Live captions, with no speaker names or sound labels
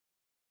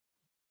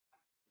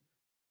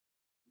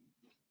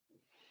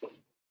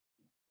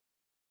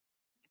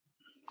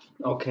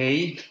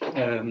Okay,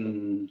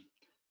 Angel,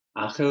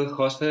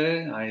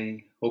 Jose,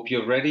 I hope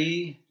you're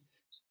ready.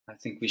 I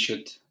think we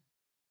should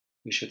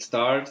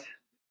start.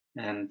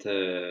 And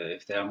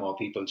if there are more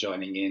people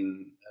joining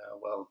in,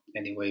 well,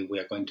 anyway, we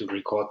are going to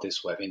record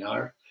this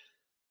webinar.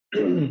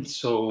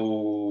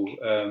 So,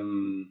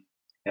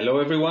 hello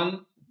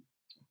everyone.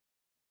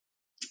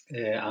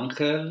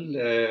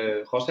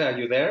 Angel, Jose, are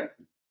you there?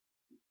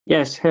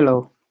 Yes,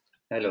 hello.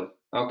 Hello.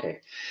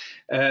 Okay.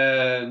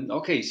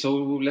 Okay, so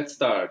let's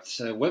start.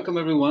 Welcome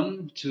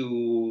everyone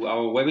to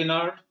our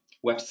webinar,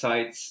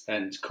 Websites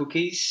and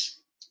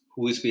Cookies.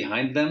 Who is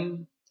behind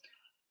them?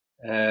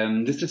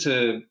 This is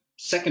a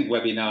second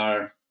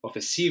webinar of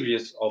a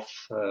series of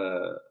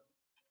 4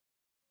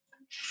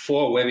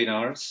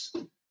 webinars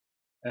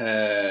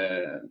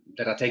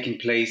that are taking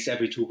place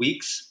every 2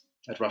 weeks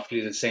at roughly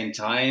the same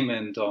time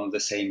and on the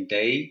same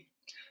day.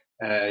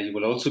 You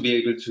will also be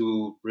able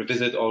to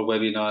revisit all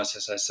webinars,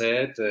 as I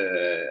said.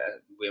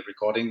 We're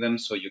recording them,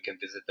 so you can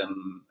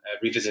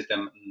revisit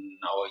them on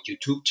our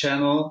YouTube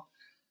channel.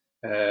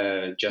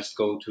 Just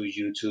go to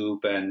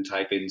YouTube and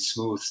type in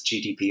Smooth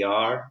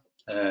GDPR,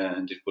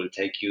 and it will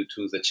take you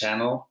to the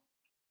channel.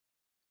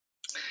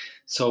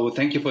 So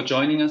thank you for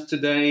joining us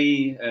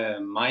today.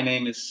 My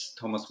name is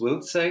Thomas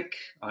Wilczek.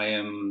 I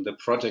am the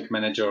project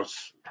manager of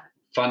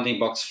Funding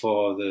Box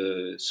for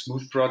the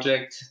Smooth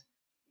project.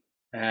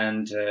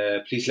 And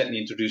please let me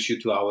introduce you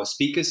to our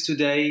speakers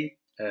today,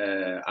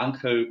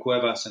 Angel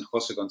Cuevas and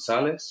Jose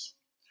Gonzalez,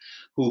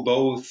 who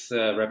both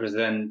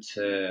represent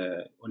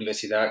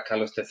Universidad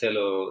Carlos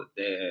III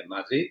de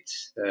Madrid,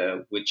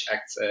 which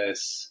acts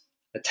as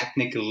a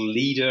technical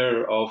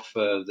leader of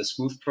the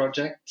Smooth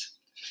project.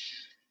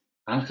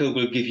 Angel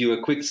will give you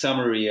a quick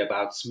summary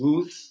about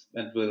Smooth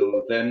and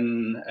will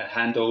then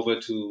hand over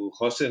to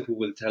Jose, who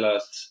will tell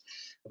us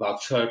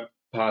about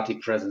third-party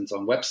presence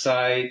on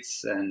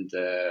websites and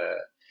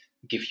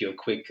give you a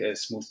quick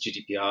Smooth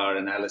GDPR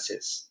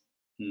analysis.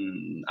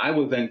 I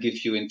will then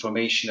give you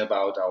information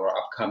about our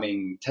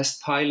upcoming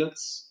test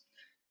pilots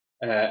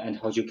and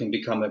how you can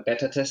become a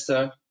beta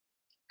tester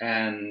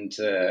and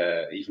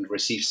even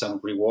receive some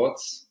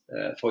rewards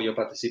for your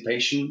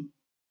participation.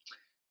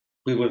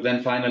 We will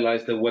then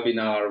finalize the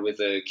webinar with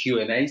a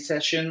Q&A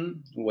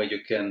session where you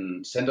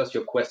can send us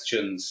your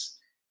questions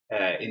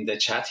in the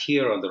chat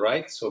here on the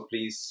right. So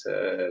please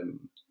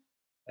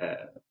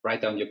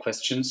write down your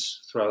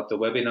questions throughout the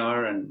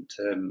webinar, and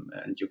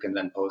you can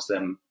then post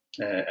them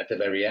at the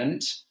very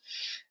end.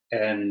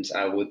 And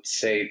I would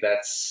say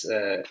that's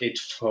it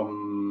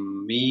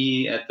from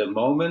me at the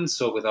moment.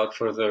 So without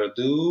further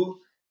ado,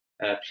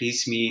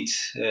 please meet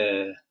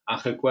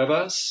Angel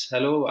Cuevas.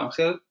 Hello,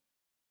 Angel.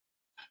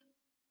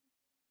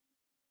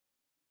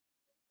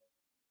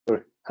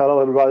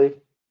 Hello, everybody.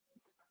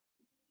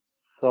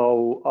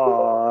 So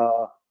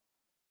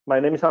my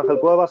name is Angel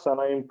Cuevas, and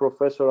I'm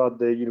professor at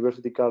the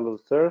University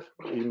Carlos III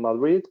in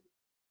Madrid.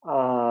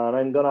 And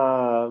I'm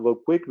gonna go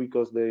quick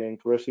because the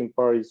interesting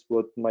part is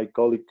what my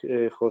colleague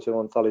Jose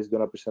Gonzalez is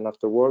gonna present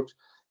afterwards.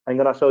 I'm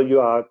gonna show you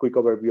a quick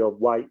overview of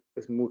why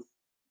Smooth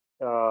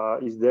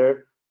is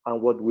there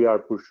and what we are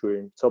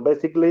pursuing. So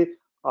basically,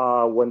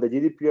 when the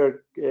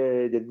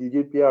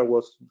GDPR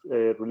was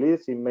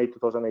released in May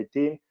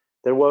 2018,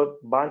 there were a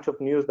bunch of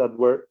news that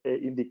were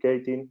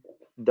indicating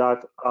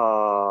that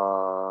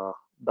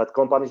that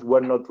companies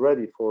were not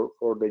ready for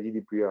the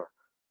GDPR,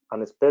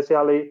 and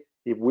especially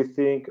if we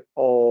think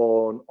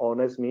on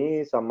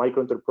SMEs and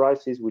micro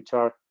enterprises, which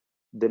are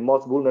the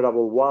most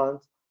vulnerable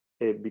ones,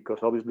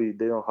 because obviously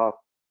they don't have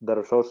the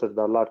resources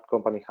that large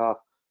companies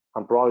have,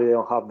 and probably they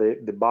don't have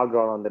the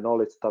background and the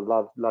knowledge that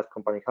large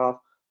companies have,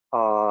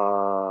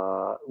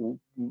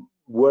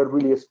 were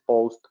really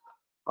exposed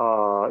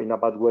in a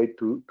bad way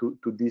to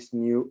this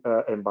new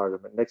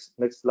environment. Next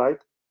slide.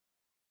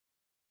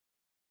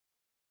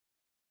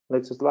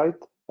 Next slide.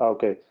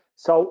 Okay.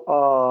 So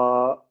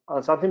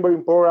something very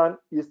important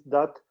is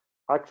that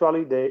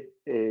actually the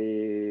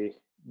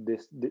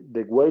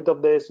weight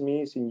of the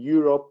SMEs in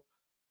Europe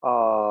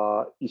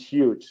is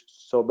huge.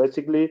 So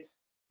basically,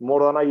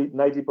 more than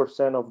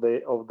 90% of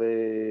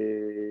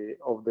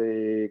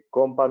the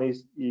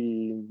companies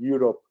in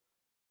Europe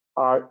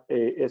are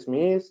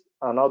SMEs,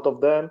 and out of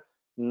them,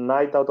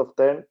 9 out of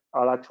 10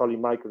 are actually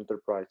micro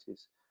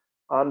enterprises,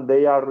 and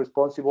they are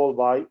responsible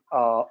by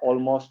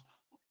almost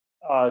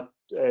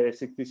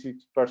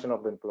 66%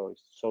 of the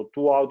employees. So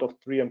 2 out of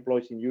 3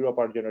 employees in Europe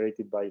are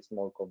generated by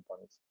small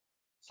companies.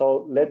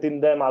 So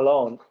letting them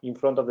alone in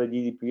front of the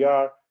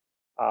GDPR,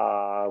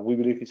 we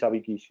believe is a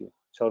big issue.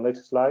 So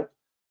next slide.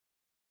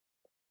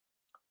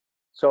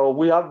 So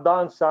we have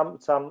done some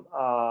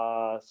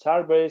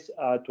surveys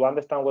to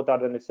understand what are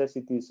the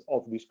necessities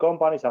of these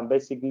companies, and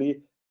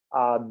basically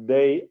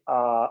they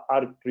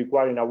are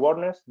requiring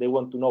awareness. They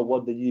want to know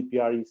what the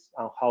GDPR is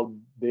and how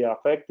they are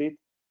affected.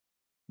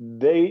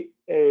 They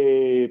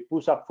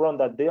push up front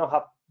that they don't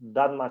have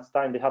that much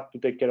time. They have to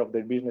take care of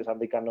their business, and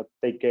they cannot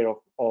take care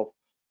of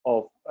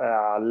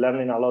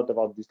learning a lot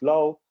about this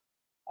law.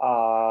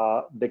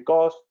 The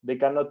cost, they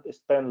cannot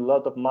spend a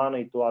lot of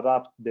money to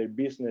adapt their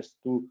business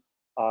to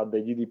the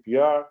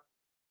GDPR.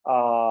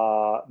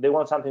 They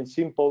want something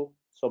simple.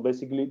 So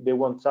basically, they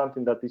want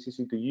something that is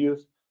easy to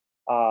use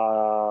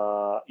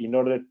in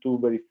order to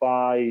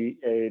verify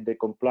the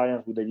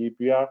compliance with the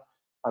GDPR,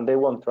 and they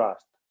want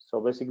trust. So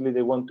basically,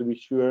 they want to be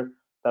sure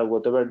that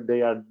whatever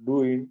they are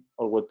doing,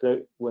 or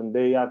when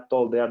they are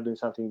told they are doing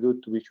something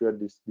good, to be sure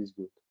this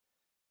good.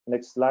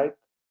 Next slide.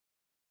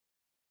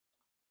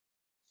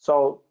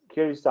 So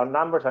here is our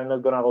numbers. I'm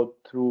not gonna go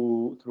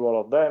through all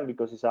of them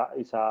because it's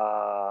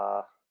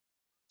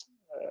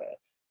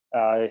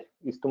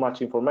too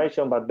much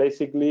information. But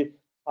basically,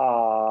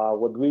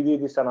 what we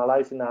did is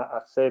analyzing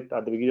a set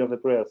at the beginning of the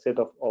project, a set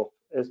of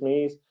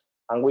SMEs,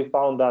 and we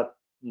found that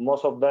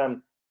most of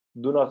them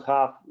do not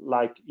have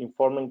like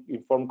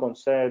informed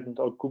consent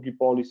or cookie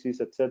policies,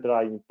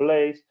 etc., in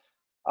place,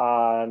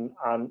 and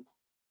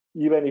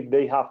even if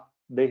they have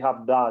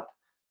that,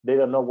 they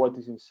don't know what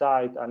is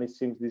inside, and it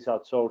seems this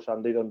outsourced,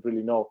 and they don't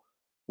really know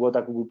what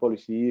a cookie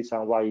policy is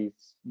and why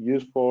it's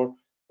used for,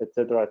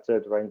 etc.,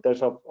 etc. In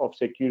terms of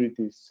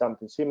security,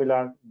 something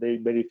similar.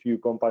 Very few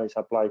companies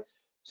apply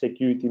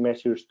security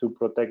measures to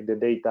protect the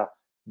data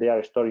they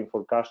are storing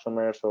for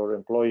customers or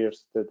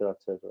employers, etc.,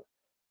 etc.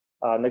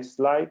 Next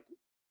slide.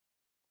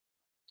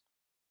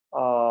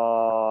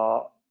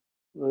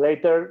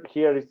 Later,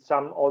 here is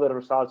some other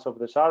results of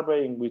the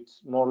survey, in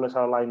which more or less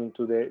are aligning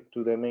to the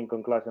main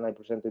conclusion I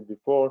presented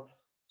before.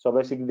 So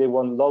basically, they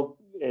want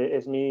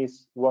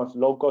SMEs wants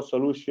low-cost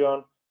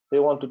solution. They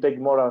want to take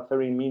more than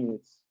 30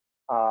 minutes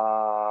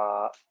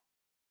for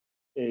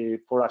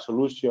a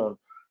solution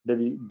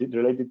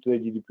related to the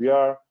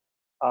GDPR.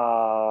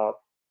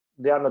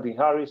 They are not in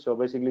hurry, so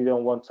basically they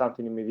don't want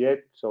something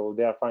immediate, so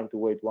they are fine to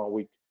wait 1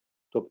 week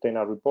to obtain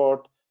a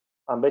report.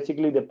 And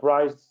basically the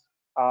price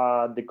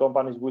the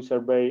companies we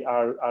survey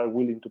are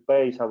willing to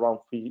pay is around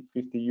 50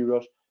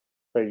 euros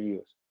per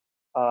year.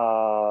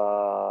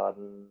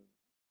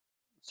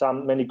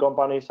 Many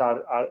companies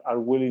are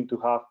willing to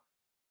have,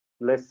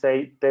 let's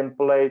say,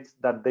 templates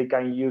that they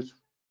can use,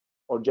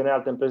 or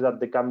general templates that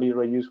they can be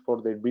reused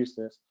for their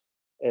business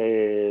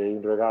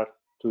in regard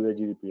to the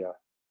GDPR.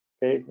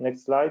 Okay,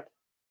 next slide.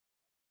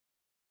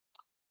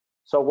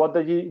 So what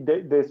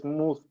the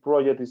Smooth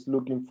project is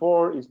looking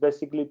for is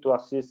basically to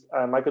assist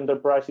micro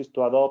enterprises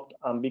to adopt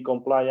and be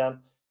compliant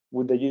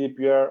with the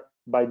GDPR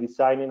by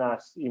designing and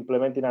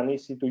implementing an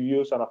easy to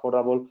use and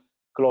affordable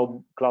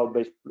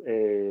cloud-based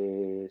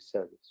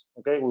service.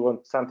 Okay, we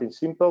want something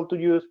simple to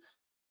use.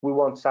 We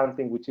want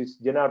something which is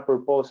general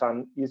purpose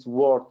and is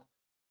worth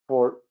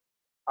for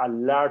a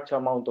large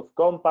amount of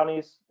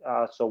companies.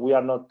 So we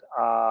are not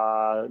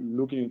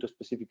looking into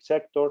specific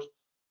sectors.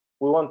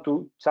 We want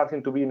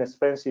something to be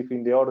inexpensive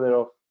in the order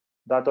of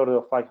 50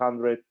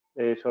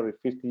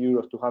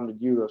 euros to 100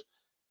 euros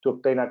to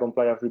obtain a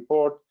compliance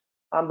report.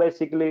 And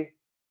basically,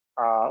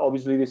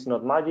 obviously, this is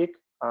not magic.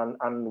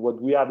 And what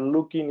we are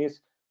looking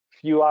is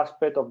few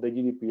aspects of the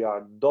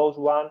GDPR. Those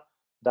one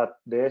that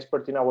the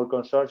expert in our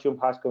consortium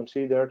has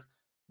considered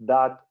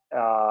that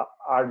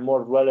are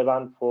more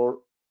relevant for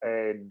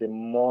the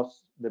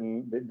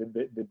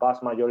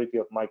vast majority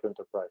of micro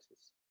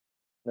enterprises.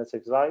 Next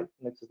slide.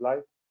 Next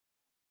slide.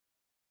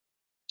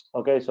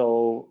 Okay,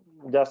 so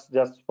just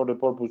for the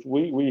purpose,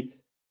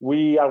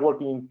 we are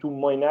working in two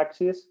main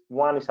axes.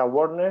 One is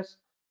awareness.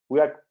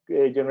 We are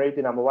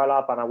generating a mobile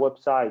app and a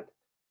website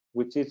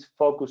which is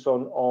focused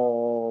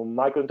on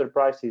micro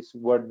enterprises,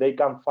 where they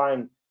can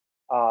find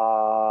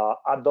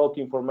ad hoc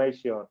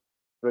information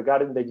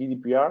regarding the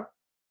GDPR.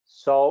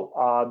 So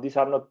these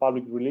are not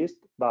public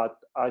released, but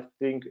I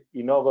think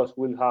in August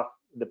we'll have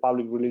the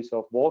public release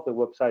of both the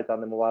website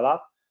and the mobile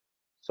app.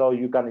 So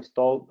you can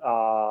install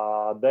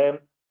them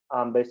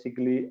and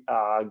basically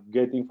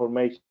get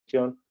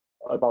information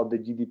about the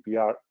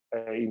GDPR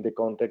in the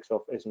context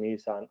of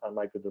SMEs and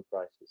micro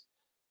enterprises.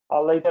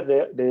 Later,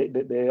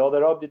 the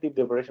other objective,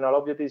 the operational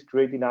objective, is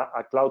creating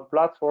a cloud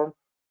platform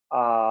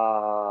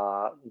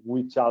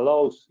which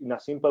allows, in a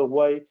simple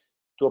way,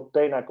 to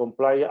obtain a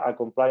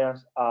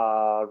compliance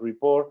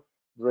report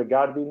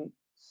regarding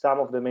some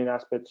of the main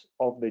aspects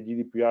of the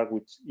GDPR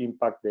which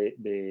impact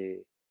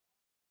the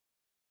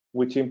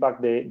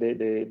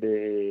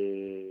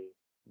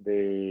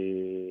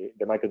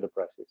micro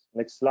enterprises.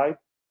 Next slide.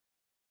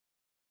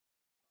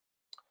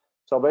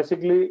 So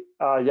basically,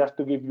 just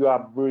to give you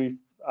a very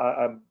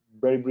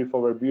brief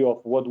overview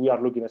of what we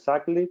are looking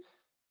exactly.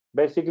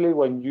 Basically,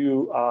 when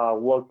you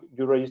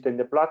you register in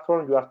the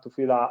platform, you have to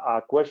fill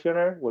a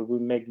questionnaire where we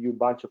make you a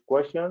bunch of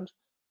questions.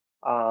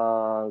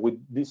 With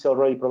this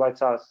already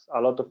provides us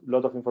a lot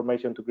of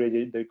information to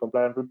create the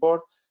compliance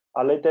report.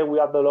 Later, we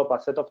have developed a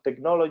set of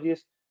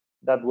technologies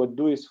that what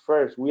do is,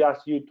 first, we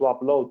ask you to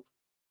upload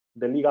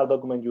the legal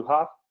document you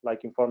have,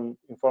 like informed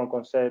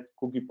consent,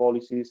 cookie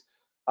policies,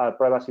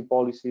 privacy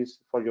policies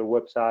for your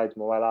websites,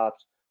 mobile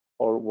apps,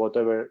 or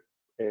whatever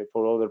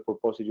for other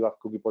purposes you have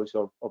cookie policies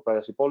or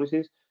privacy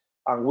policies.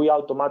 And we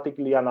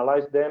automatically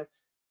analyze them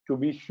to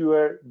be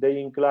sure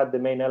they include the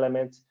main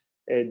elements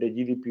the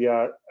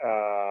GDPR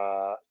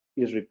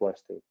is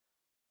requested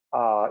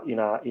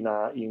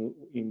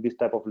in this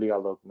type of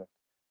legal document.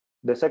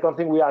 The second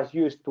thing we ask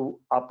you is to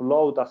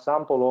upload a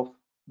sample of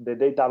the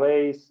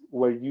database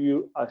where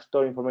you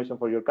store information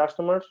for your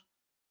customers.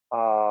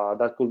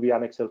 That could be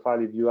an Excel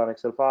file if you have an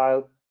Excel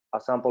file, a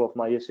sample of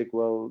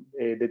MySQL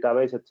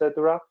database,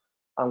 etc.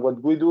 And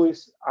what we do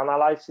is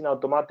analyzing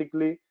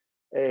automatically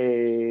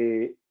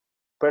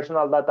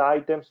personal data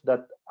items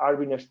that are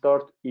being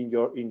stored in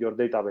your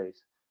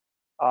database.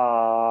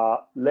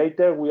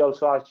 Later, we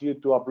also ask you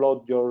to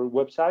upload your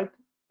website,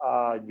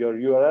 your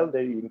URL,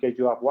 in case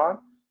you have one,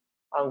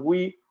 and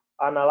we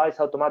analyze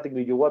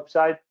automatically your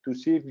website to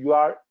see if you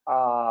are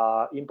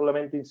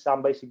implementing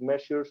some basic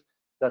measures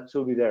that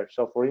should be there.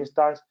 So, for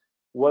instance,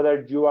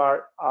 whether you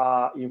are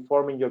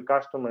informing your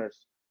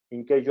customers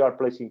in case you are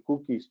placing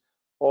cookies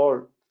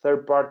or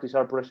third parties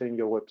are present in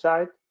your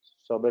website.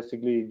 So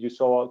basically, you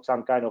saw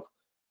some kind of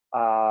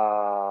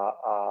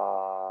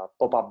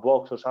pop-up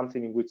box or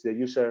something in which the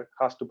user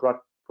has to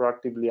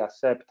proactively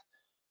accept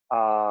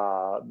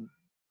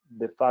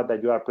the fact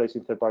that you are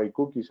placing third-party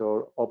cookies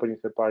or opening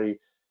third-party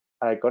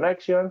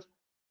connections.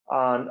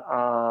 And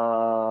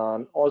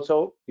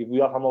also, if we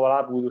have a mobile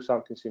app, we do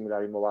something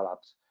similar in mobile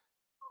apps.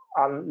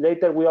 And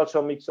later, we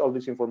also mix all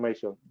this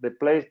information.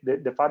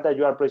 The fact that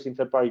you are placing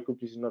third-party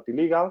cookies is not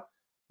illegal,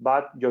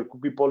 but your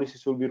cookie policy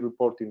should be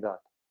reporting that.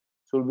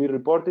 Should be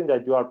reporting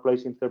that you are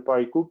placing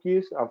third-party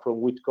cookies and from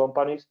which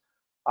companies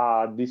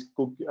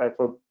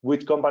from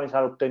which companies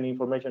are obtaining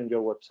information in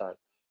your website.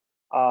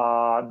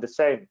 The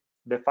same,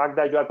 the fact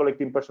that you are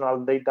collecting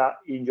personal data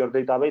in your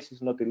database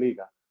is not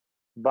illegal,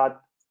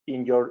 but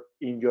in your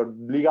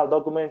legal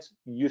documents,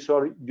 you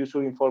should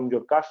inform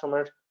your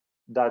customers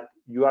that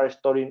you are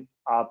storing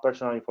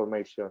personal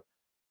information,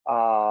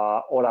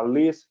 or at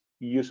least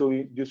you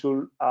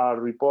should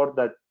report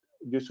that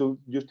you should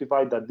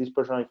justify that this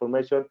personal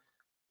information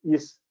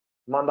is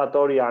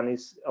mandatory and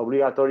is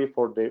obligatory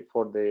for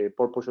the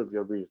purpose of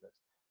your business.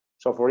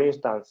 So, for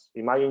instance,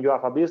 imagine you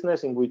have a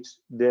business in which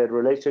the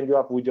relation you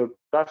have with your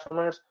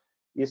customers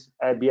is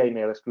via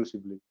email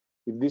exclusively.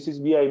 If this is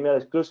via email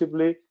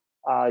exclusively,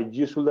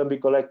 you shouldn't be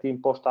collecting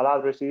postal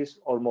addresses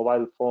or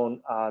mobile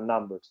phone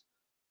numbers.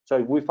 So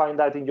if we find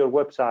that in your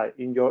website,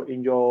 in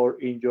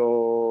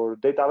your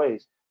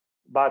database,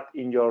 but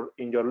in your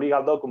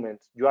legal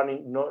documents, you are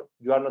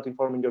not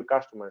informing your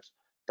customers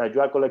that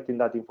you are collecting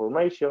that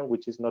information,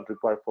 which is not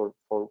required for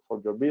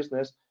your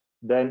business,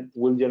 then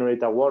we'll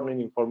generate a warning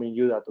informing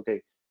you that,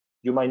 okay,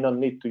 you might not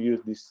need to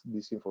use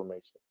this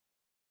information.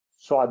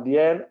 So at the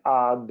end,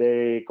 out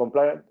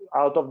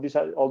of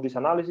all this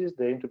analysis,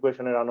 the entry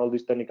questionnaire and all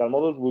these technical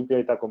models, we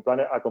create a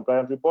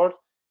compliance report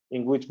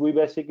in which we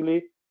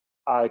basically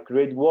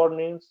create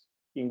warnings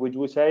in which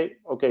we say,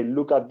 okay,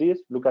 look at this,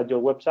 look at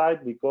your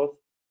website, because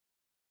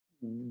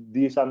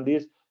this and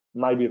this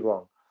might be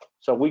wrong.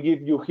 So we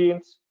give you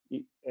hints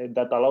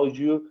that allows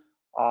you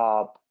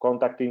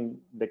contacting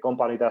the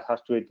company that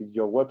has created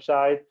your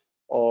website,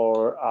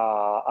 or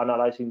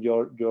analyzing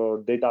your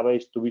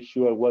database to be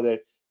sure whether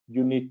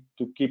you need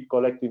to keep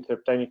collecting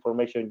certain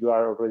information you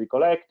are already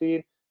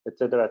collecting,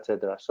 etc.,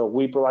 etc. So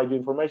we provide you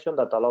information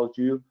that allows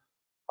you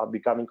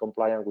becoming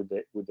compliant with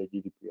the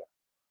GDPR.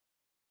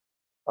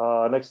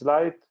 Next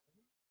slide.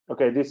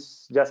 Okay, this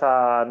is just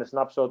a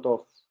snapshot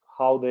of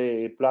how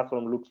the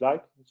platform looks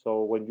like.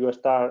 So when you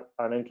start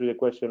and enter the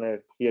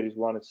questionnaire, here is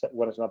one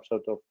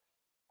snapshot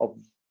of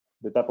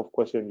the type of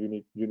question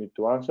you need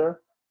to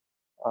answer.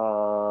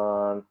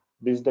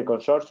 This is the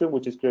consortium,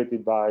 which is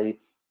created by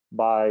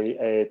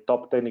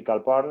top technical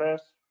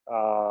partners.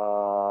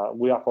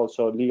 We have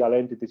also legal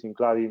entities,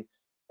 including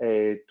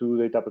 2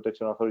 data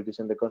protection authorities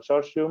in the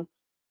consortium,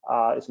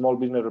 small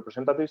business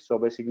representatives, so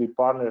basically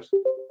partners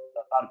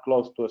that are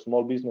close to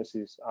small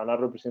businesses and are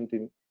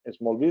representing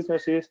small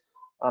businesses,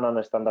 and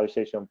an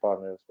standardization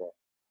partner as well.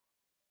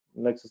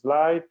 Next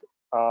slide.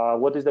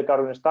 What is the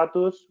current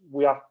status?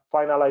 We have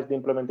finalized the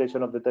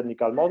implementation of the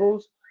technical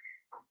models.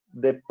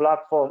 The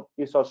platform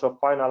is also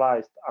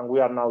finalized, and we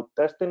are now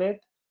testing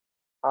it.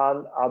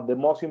 And the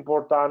most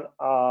important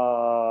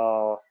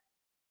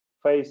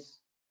phase,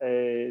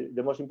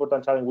 the most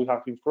important challenge we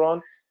have in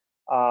front,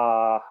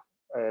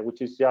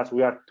 which is just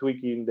we are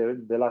tweaking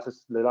the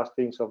last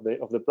things of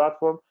the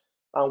platform,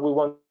 and we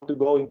want to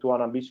go into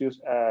an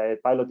ambitious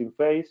piloting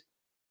phase.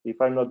 If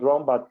I'm not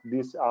wrong, but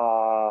this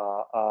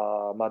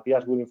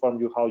Matthias will inform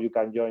you how you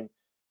can join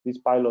this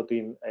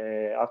piloting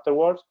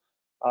afterwards.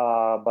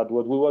 But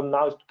what we want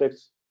now is to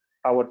test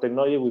our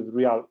technology with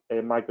real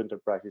micro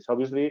enterprises.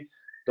 Obviously,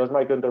 those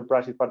micro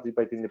enterprises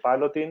participate in the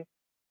piloting.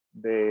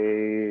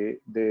 The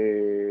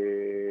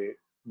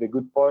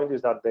good point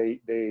is that they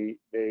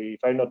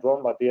if I'm not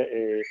wrong, but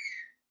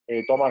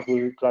Thomas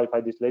will clarify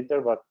this later.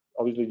 But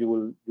obviously,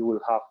 you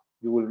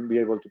will be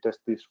able to test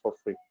this for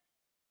free.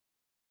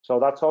 So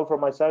that's all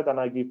from my side, and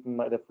I give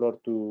the floor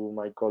to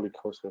my colleague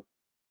Jose.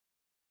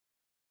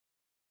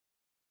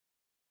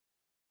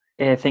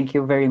 Thank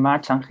you very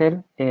much,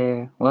 Angel.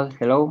 Well,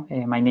 hello.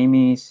 My name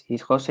is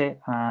Jose,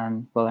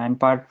 and well, I'm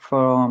part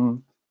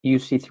from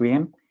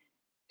UC3M.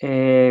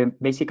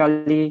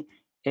 Basically,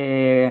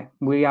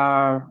 we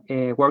are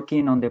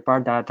working on the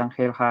part that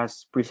Angel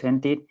has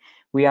presented,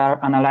 we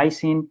are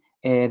analyzing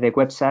the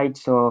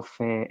websites of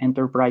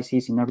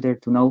enterprises in order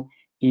to know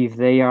if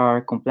they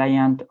are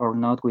compliant or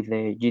not with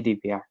the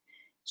GDPR.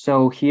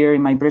 So here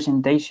in my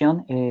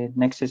presentation,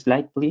 next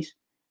slide, please.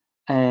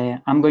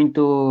 I'm going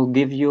to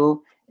give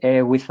you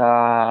with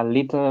a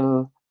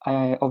little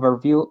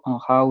overview on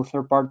how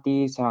third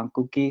parties and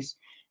cookies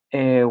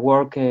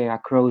work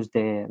across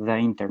the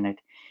internet,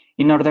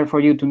 in order for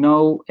you to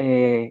know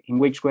in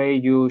which way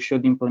you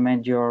should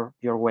implement your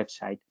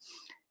website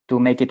to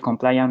make it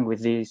compliant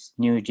with this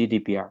new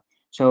GDPR.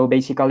 So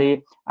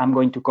basically, I'm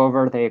going to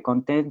cover the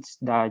contents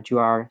that you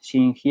are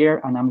seeing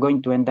here, and I'm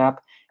going to end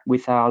up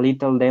with a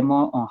little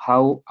demo on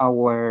how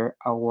our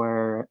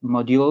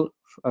module,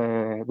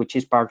 which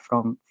is part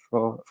from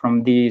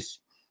this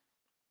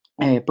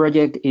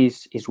project,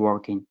 is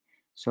working.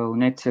 So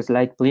next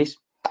slide, please.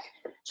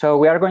 So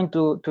we are going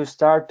to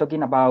start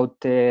talking about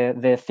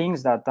the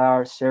things that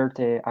are shared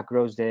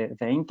across the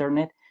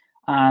internet.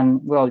 And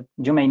well,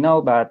 you may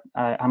know, but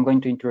I'm going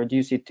to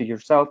introduce it to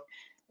yourself,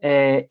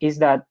 is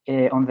that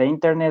on the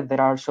internet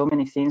there are so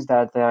many things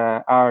that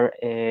are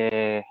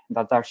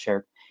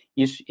shared.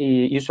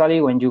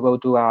 Usually when you go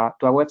to a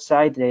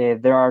website,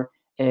 there are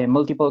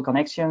multiple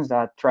connections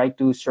that try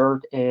to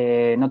sort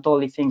not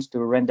only things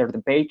to render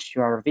the page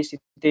you are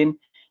visiting,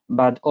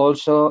 but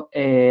also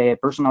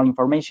personal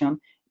information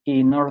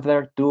in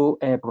order to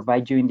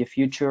provide you in the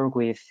future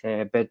with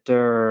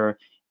better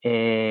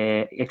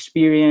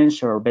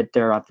experience or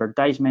better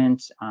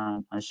advertisements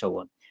and so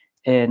on.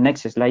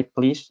 Next slide,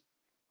 please.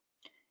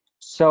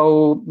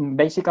 So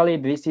basically,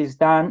 this is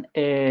done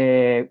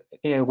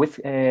with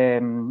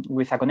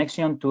a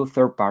connection to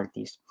third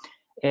parties.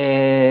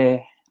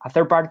 A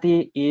third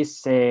party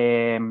is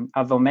a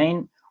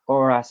domain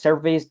or a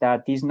service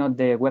that is not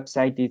the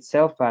website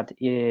itself, but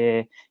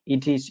it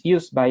is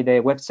used by the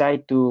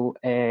website to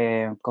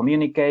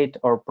communicate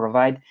or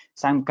provide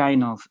some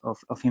kind of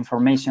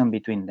information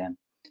between them.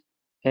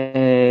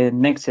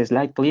 Next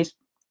slide, please.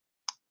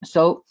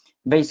 So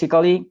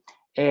basically,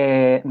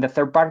 the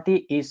third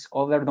party is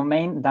other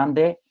domain than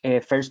the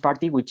first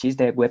party, which is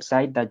the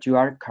website that you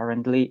are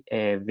currently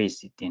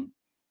visiting.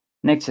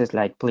 Next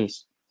slide,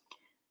 please.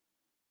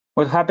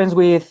 What happens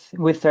with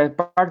third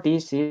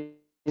parties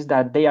is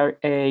that they are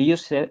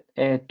used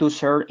to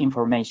share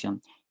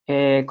information.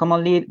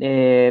 Commonly,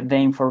 the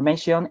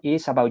information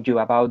is about you,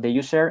 about the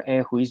user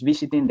who is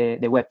visiting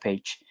the web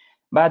page,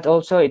 but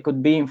also it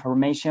could be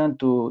information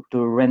to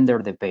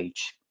render the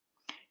page.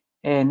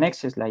 Next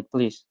slide,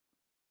 please.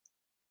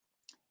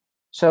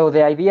 So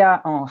the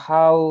idea on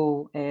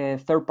how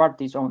third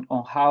parties, on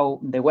how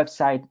the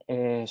website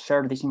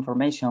share this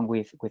information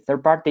with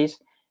third parties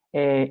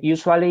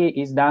usually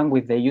is done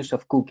with the use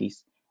of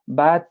cookies,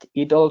 but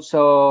it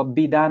also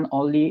be done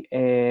only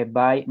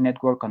by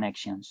network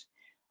connections.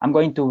 I'm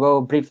going to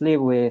go briefly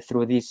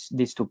through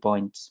these 2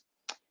 points.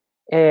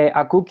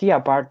 A cookie,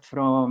 apart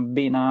from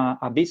being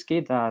a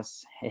biscuit,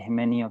 as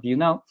many of you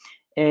know,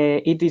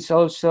 it is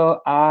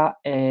also a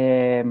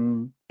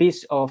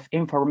piece of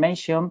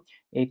information.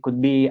 It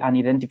could be an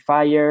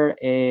identifier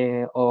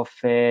of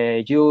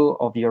you,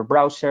 of your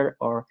browser,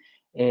 or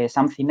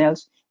something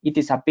else. It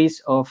is a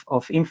piece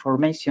of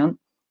information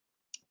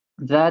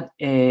that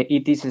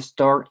it is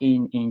stored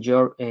in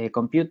your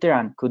computer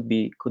and could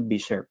be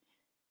shared.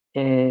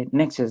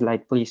 Next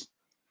slide, please.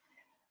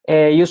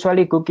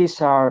 Usually cookies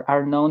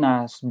are known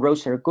as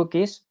browser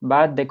cookies,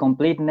 but the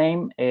complete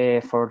name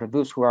for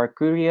those who are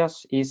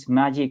curious is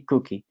magic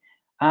cookie.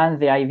 And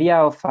the idea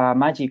of a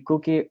magic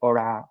cookie or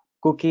a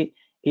cookie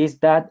is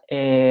that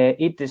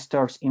it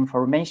stores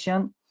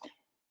information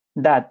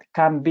that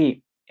can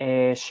be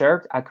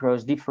shared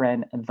across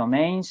different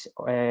domains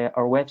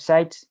or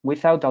websites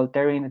without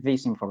altering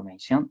this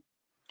information.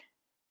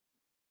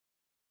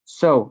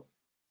 So,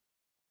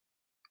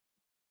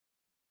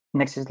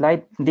 next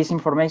slide. This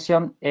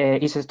information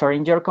is stored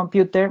in your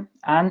computer,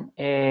 and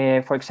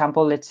for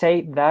example, let's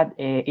say that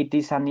it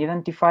is an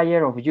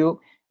identifier of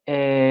you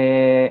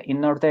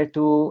in order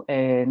to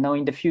know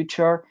in the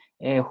future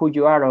who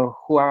you are or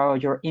who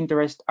your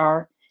interests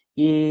are,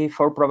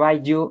 for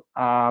provide you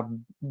a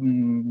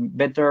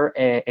better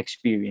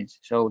experience.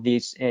 So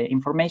this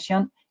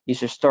information is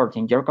stored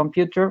in your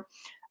computer,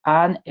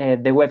 and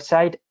the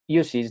website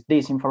uses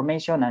this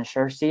information and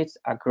shares it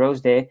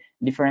across the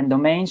different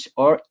domains,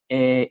 or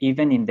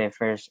even in the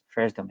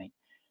first domain.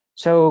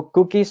 So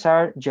cookies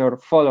are your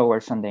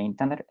followers on the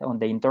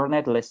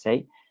internet, let's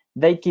say.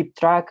 They keep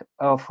track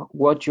of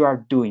what you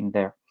are doing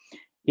there.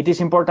 It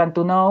is important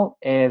to know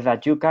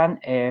that you can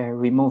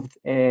remove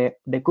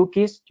the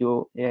cookies.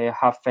 You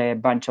have a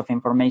bunch of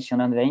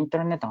information on the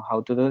internet on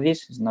how to do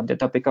this. It's not the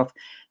topic of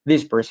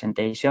this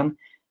presentation,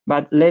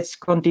 but let's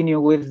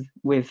continue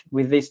with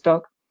this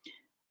talk.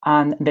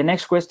 And the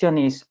next question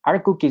is, are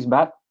cookies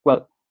bad?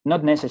 Well,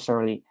 not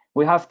necessarily.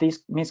 We have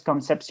this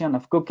misconception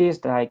of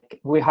cookies, like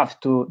we have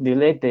to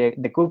delete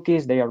the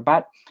cookies, they are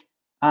bad,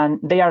 and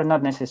they are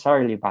not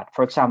necessarily bad.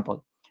 For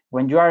example,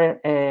 when you are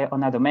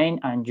on a domain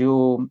and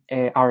you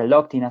are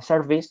logged in a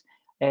service,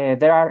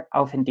 there are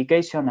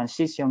authentication and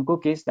session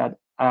cookies that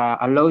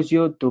allows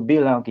you to be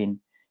logged in.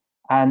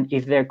 And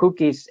if the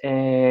cookies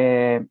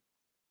didn't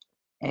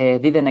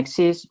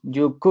exist,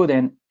 you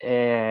couldn't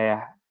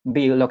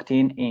be logged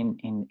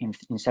in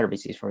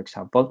services, for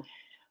example.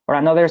 Or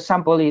another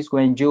example is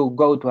when you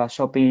go to a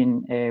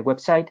shopping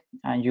website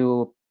and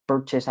you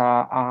purchase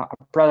a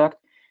product,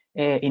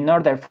 in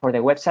order for the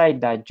website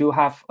that you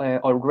have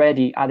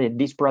already added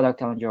this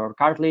product on your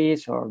cart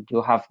list, or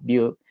you have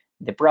viewed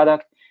the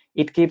product,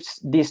 it keeps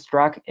this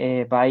track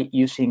by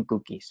using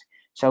cookies.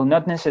 So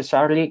not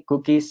necessarily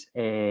cookies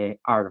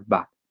are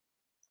bad.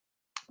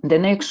 The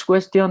next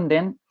question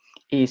then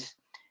is,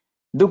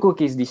 do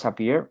cookies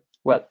disappear?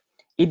 Well,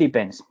 it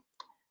depends.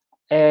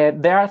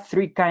 There are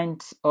three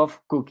kinds of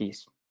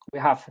cookies. We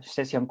have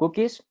session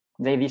cookies.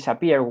 They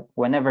disappear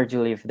whenever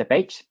you leave the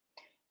page.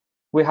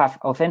 We have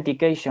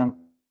authentication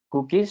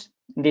cookies.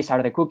 These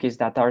are the cookies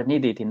that are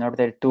needed in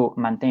order to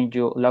maintain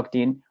you logged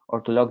in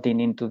or to log in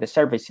into the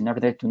service in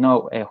order to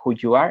know who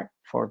you are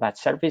for that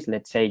service.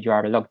 Let's say you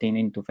are logged in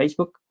into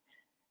Facebook.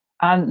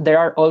 And there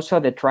are also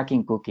the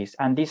tracking cookies,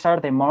 and these are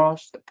the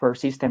most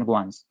persistent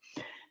ones.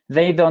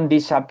 They don't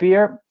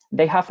disappear.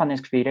 They have an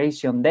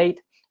expiration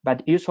date,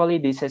 but usually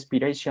this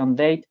expiration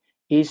date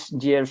is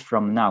years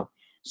from now.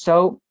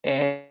 So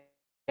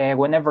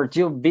whenever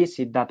you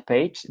visit that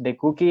page, the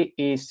cookie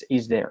is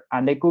there,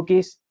 and the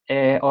cookies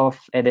of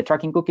the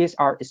tracking cookies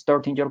are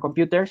stored in your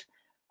computers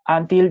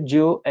until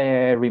you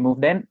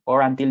remove them,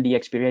 or until the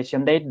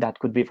expiration date. That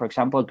could be, for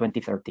example,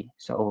 2030.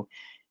 So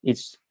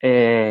it's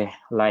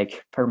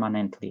like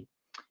permanently.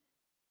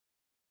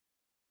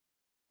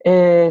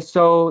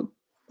 So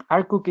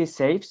are cookies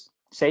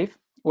safe?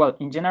 Well,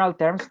 in general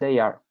terms, they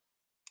are.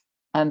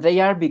 And they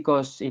are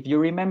because, if you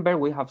remember,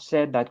 we have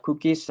said that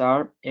cookies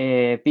are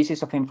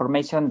pieces of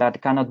information that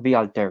cannot be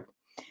altered.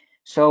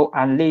 So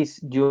unless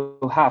you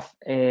have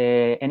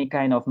any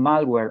kind of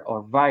malware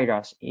or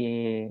virus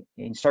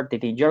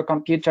inserted in your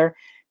computer,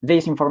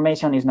 this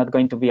information is not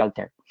going to be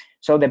altered.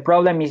 So the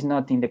problem is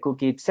not in the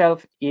cookie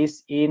itself,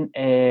 is in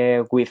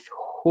with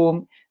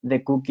whom the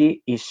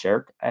cookie is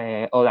shared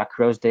all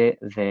across the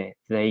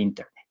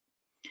internet.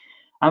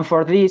 And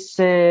for this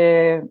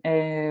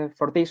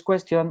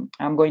question,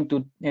 I'm going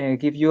to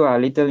give you a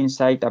little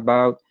insight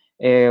about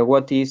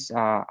what is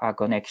a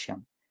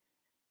connection.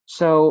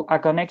 So a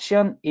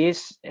connection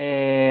is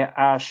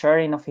a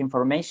sharing of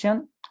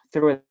information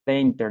through the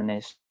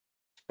internet.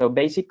 So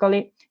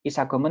basically, it's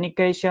a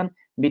communication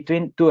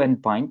between two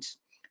endpoints.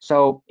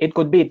 So it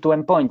could be two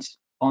endpoints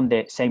on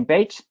the same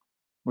page.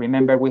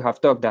 Remember, we have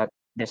talked that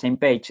the same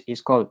page is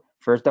called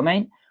first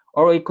domain,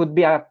 or it could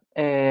be a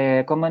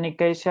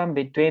communication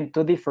between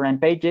two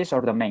different pages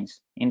or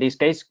domains. In this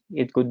case,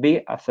 it could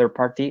be a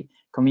third-party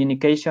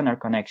communication or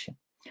connection.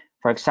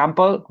 For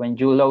example, when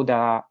you load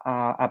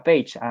a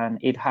page and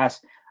it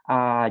has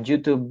a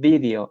YouTube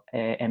video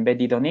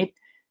embedded on it,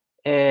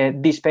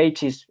 this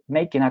page is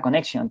making a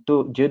connection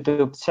to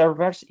YouTube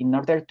servers in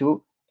order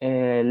to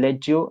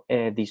let you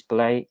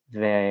display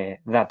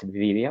that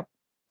video.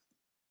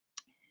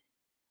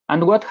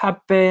 And what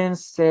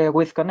happens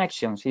with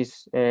connections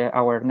is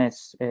our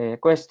next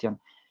question.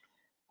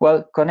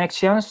 Well,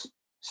 connections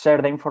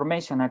share the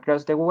information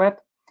across the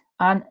web,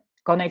 and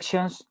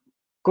connections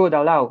could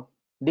allow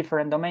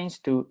different domains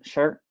to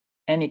share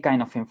any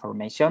kind of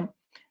information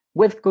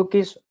with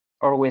cookies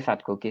or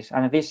without cookies.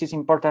 And this is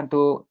important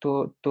to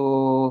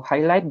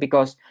highlight,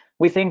 because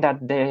we think that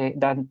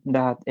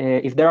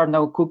if there are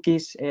no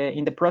cookies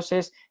in the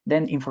process,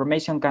 then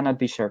information cannot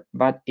be shared,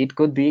 but it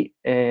could be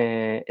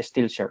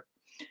still shared.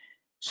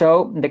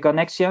 So the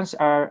connections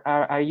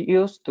are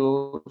used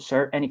to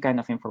share any kind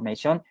of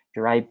information: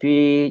 your IP,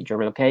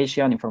 your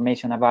location,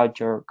 information about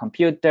your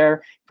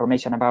computer,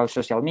 information about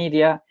social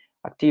media,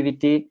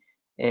 activity,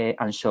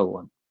 and so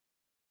on.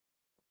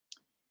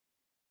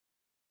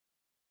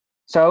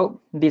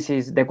 So this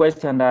is the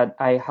question that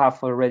I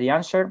have already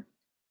answered.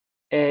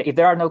 If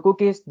there are no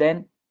cookies,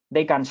 then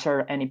they can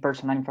share any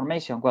personal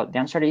information. Well, the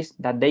answer is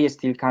that they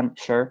still can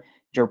share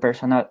your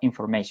personal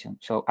information.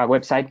 So a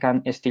website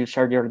can still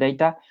share your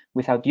data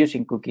without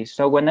using cookies.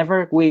 So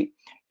whenever we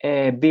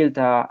build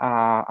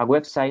a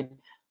website,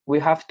 we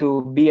have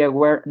to be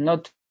aware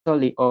not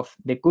only of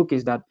the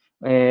cookies that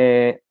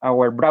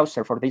our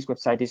browser for this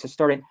website is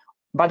storing,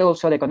 but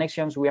also the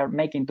connections we are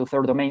making to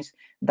third domains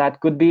that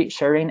could be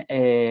sharing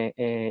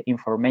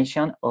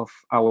information of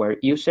our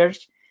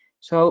users.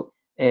 So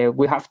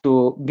we have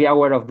to be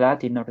aware of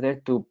that in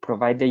order to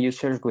provide the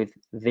users with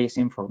this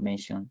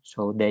information,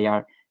 so they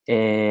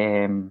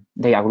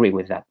agree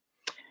with that.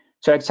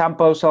 So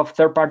examples of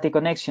third-party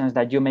connections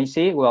that you may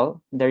see,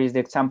 well, there is the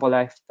example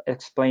I've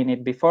explained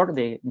it before,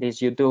 this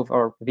YouTube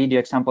or video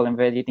example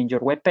embedded in your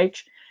web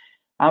page.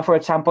 And for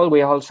example,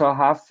 we also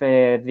have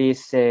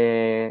these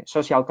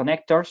social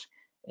connectors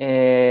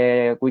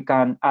we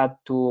can add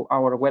to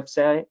our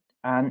website,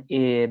 and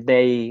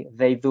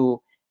they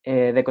do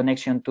the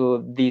connection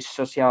to this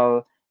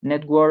social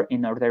network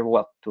in order,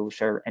 well, to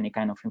share any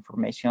kind of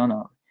information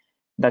or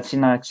That's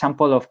an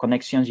example of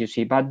connections you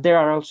see, but there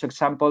are also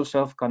examples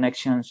of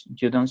connections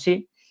you don't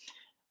see,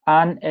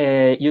 and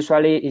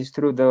usually it's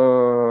through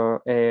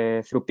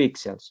through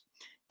pixels.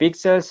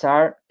 Pixels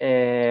are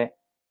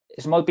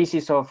small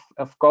pieces of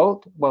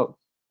code. Well,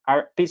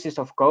 are pieces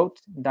of code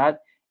that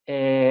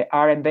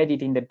are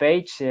embedded in the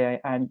page,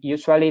 and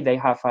usually they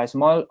have a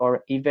small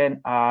or even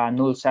a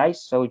null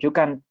size, so you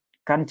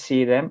can't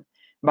see them,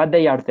 but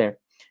they are there.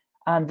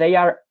 And they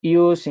are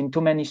used in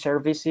too many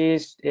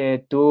services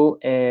to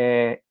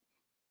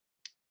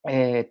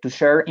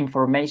share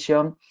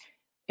information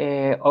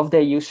of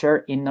the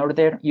user in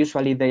order,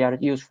 usually they are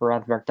used for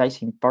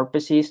advertising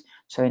purposes.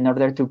 So in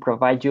order to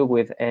provide you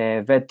with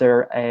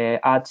better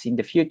ads in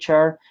the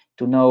future,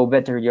 to know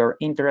better your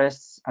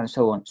interests and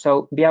so on.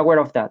 So be aware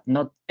of that.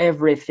 Not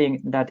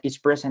everything that is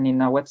present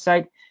in a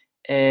website,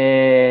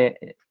 you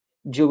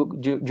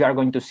are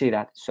going to see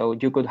that. So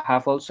you could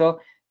have also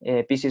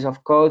pieces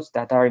of codes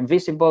that are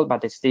invisible,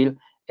 but still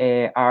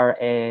are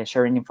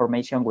sharing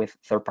information with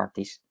third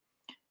parties.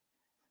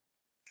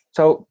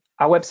 So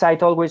a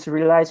website always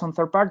relies on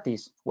third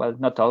parties. Well,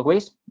 not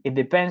always. It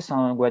depends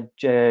on what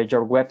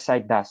your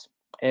website does.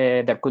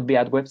 There could be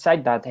a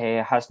website that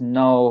has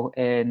no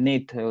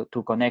need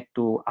to connect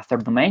to a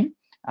third domain,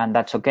 and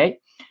that's okay.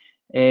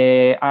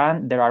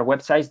 And there are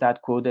websites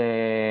that could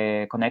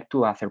connect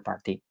to a third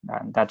party,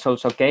 and that's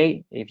also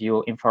okay if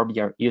you inform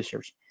your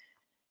users.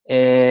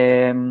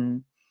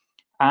 And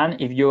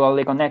if you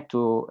only connect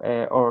to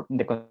or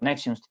the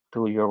connections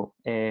to your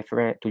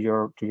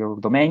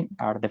domain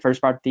are the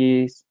first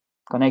parties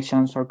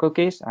connections or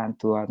cookies, and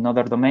to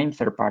another domain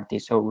third party.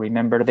 So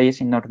remember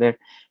this in order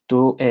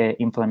to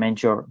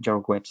implement your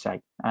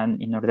website, and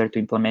in order to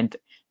implement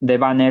the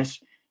banners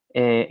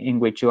in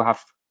which you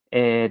have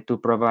to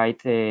provide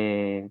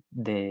the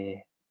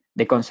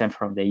consent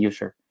from the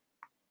user.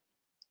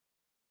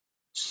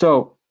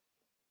 So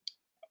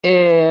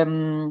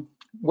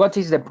what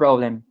is the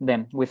problem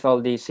then with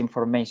all this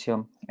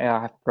information I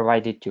have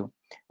provided you?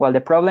 Well,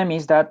 the problem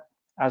is that,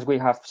 as we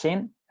have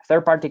seen,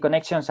 third-party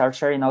connections are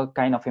sharing all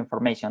kind of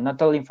information,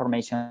 not all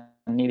information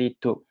needed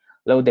to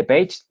load the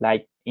page,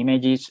 like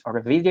images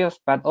or videos,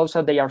 but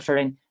also they are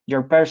sharing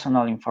your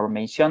personal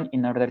information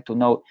in order to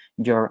know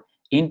your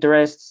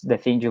interests, the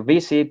things you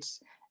visit,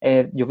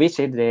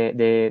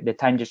 the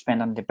time you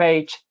spend on the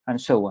page,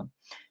 and so on.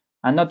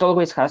 And not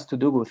always has to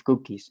do with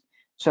cookies.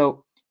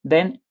 So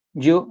then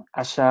you,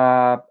 as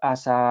a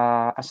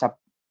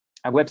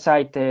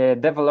website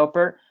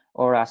developer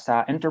or as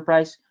an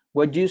enterprise,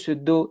 what you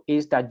should do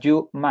is that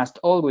you must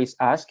always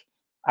ask,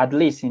 at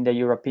least in the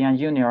European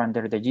Union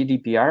under the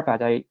GDPR,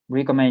 but I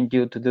recommend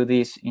you to do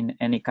this in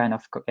any kind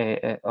of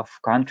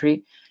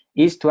country,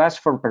 is to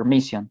ask for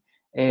permission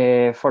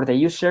for the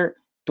user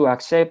to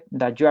accept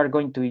that you are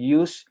going to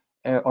use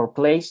or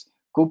place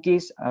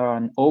cookies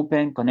on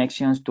open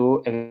connections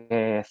to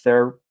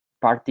third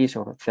parties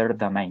or third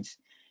domains.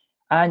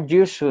 And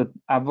you should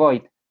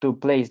avoid to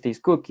place these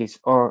cookies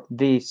or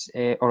these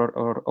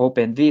or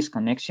open these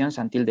connections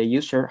until the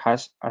user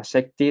has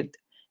accepted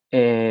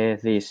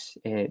this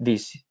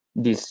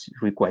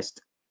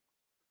request.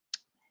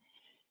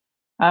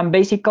 And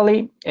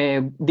basically,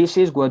 this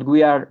is what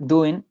we are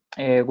doing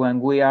when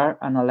we are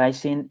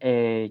analyzing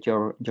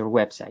your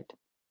website.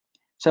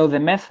 So the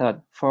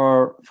method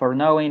for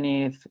knowing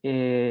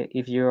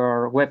if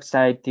your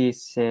website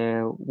is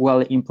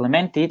well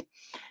implemented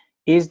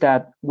is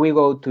that we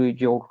go to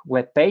your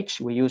web page.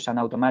 We use an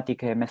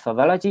automatic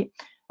methodology,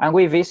 and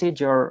we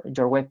visit your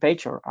web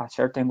page or a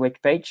certain web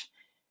page,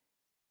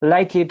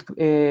 like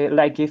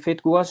if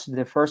it was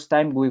the first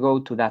time we go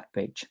to that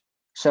page.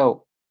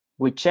 So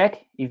we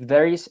check if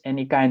there is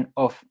any kind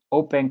of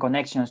open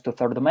connections to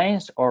third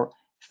domains or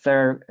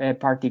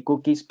third-party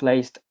cookies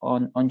placed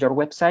on your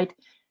website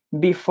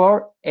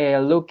before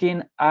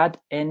looking at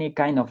any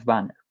kind of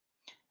banner.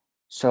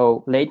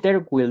 So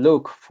later we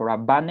look for a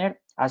banner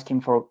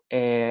asking for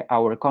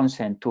our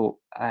consent to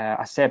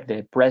accept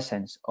the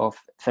presence of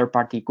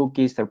third-party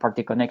cookies,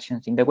 third-party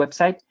connections in the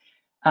website,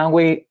 and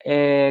we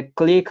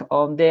click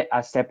on the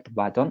accept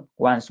button.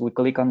 Once we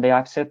click on the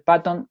accept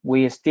button,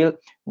 we still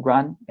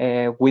run,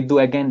 we do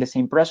again the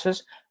same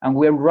process, and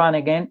we run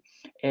again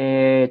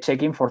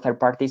checking for third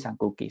parties and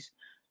cookies.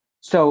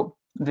 So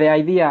the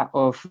idea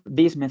of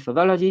this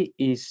methodology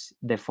is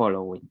the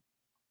following.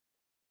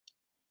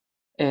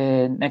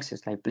 Next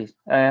slide, please.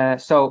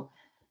 So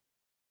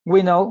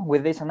we know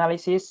with this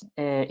analysis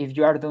if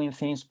you are doing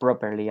things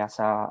properly as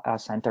an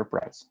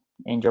enterprise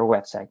in your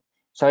website.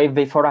 So if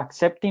before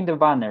accepting the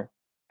banner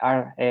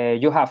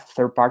you have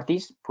third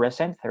parties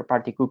present,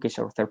 third-party cookies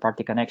or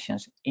third-party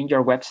connections in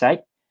your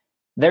website,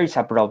 there is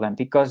a problem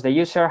because the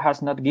user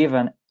has not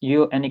given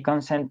you any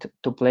consent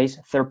to place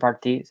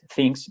third-party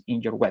things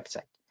in your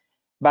website.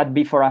 But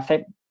before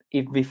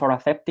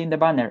accepting the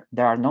banner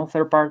there are no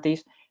third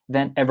parties,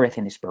 then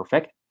everything is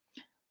perfect.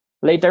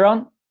 Later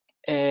on,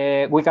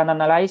 we can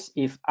analyze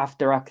if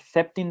after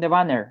accepting the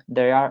banner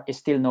there are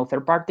still no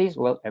third parties.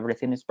 Well,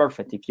 everything is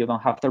perfect. If you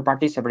don't have third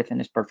parties, everything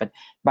is perfect.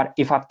 But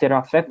if after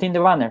accepting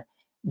the banner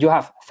you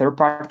have third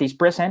parties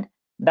present,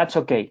 that's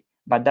okay.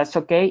 But that's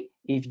okay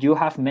if you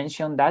have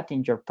mentioned that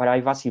in your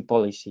privacy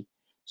policy.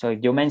 So if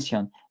you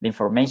mention the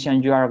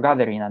information you are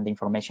gathering and the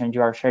information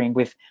you are sharing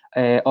with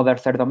other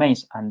third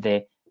domains, and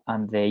the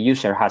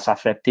user has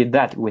accepted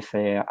that with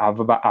a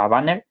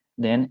banner,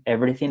 then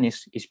everything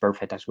is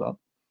perfect as well.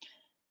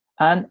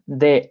 And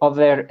the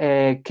other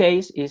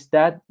case is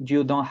that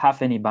you don't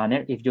have any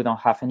banner. If you don't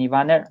have any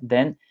banner,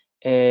 then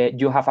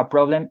you have a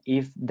problem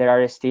if there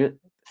are still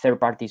third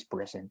parties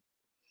present.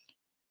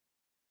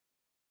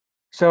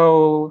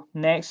 So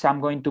next, I'm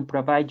going to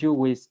provide you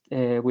with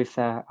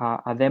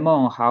a demo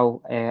on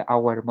how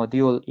our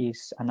module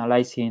is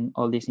analyzing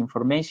all this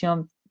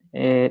information.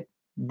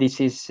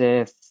 This is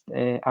a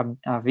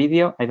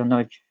video. I don't know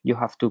if you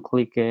have to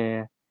click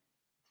the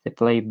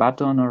play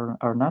button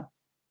or not.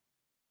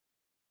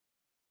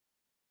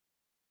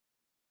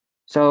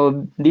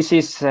 So this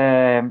is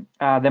a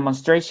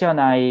demonstration.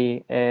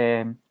 I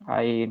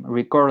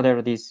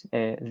recorded this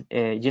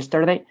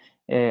yesterday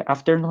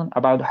afternoon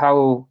about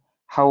how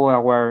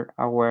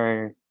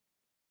our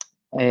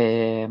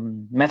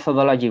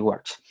methodology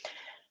works.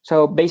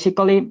 So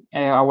basically,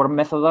 our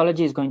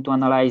methodology is going to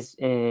analyze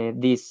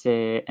this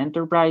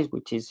enterprise,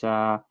 which is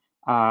a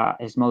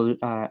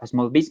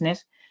small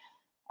business,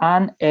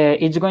 and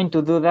it's going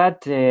to do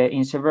that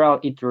in several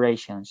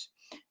iterations.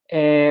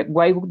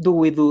 Why do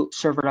we do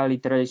several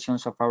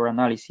iterations of our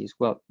analysis?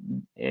 Well,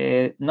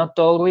 not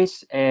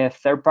always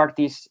third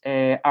parties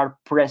are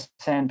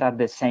present at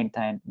the same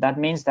time. That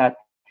means that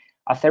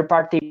a third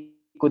party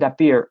could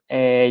appear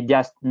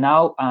just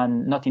now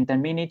and not in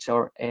 10 minutes,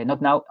 or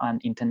not now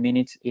and in 10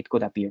 minutes it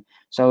could appear.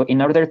 So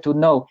in order to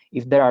know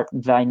if there are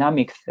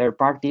dynamic third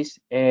parties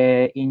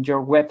in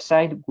your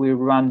website, we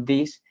run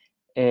this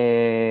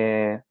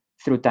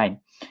through time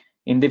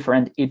in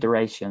different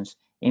iterations.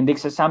 In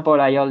this example,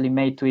 I only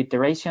made 2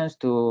 iterations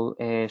to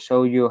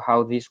show you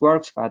how this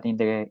works, but in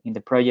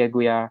the project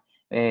we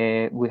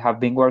have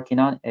been working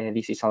on,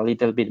 this is a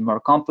little bit more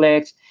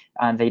complex,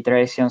 and the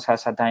iterations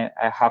have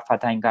a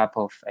time gap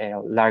of a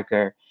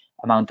larger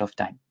amount of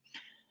time.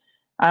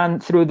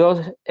 And through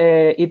those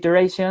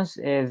iterations,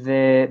 our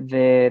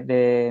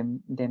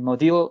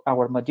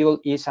module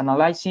is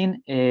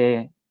analyzing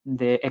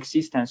the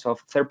existence of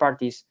third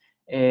parties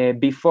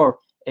before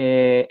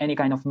any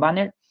kind of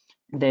banner,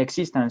 the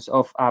existence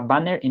of a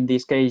banner. In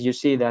this case, you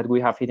see that we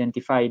have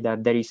identified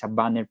that there is a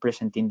banner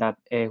present in that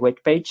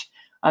web page,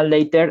 and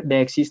later the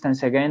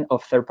existence again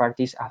of third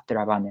parties after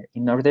a banner,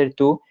 in order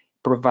to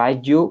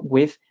provide you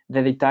with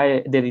the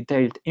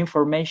detailed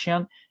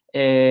information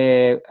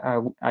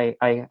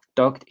I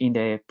talked in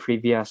the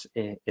previous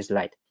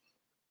slide.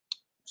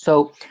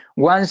 So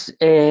once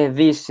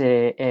this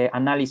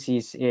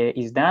analysis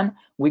is done,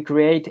 we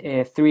create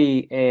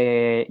three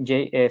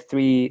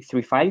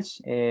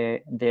files.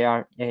 They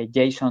are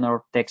JSON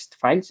or text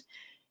files,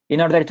 in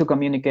order to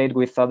communicate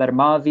with other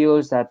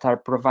modules that are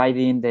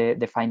providing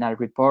the final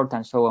report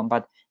and so on.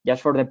 But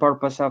just for the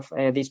purpose of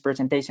this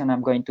presentation,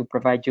 I'm going to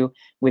provide you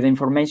with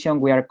information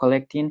we are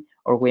collecting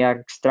or we are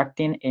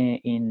extracting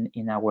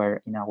in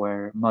our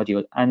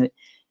module. And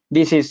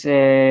this is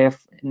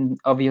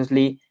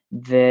obviously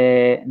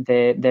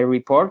the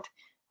report.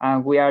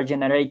 And we are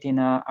generating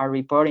a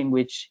report in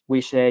which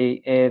we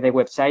say the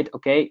website,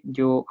 okay,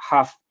 you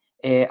have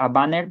a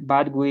banner,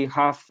 but we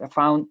have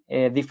found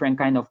different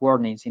kind of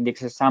warnings. In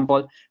this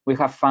example, we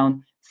have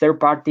found third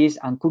parties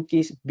and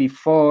cookies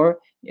before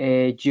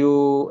we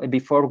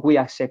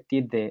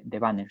accepted the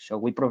banner. So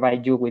we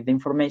provide you with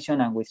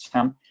information and with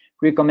some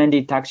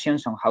recommended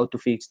actions on how to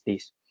fix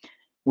this.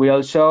 We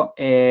also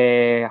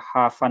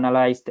have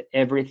analyzed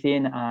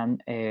everything,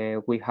 and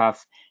we can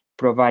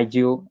provide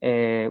you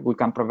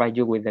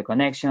with the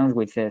connections,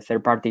 with the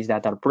third parties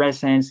that are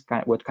present,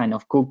 what kind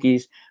of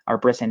cookies are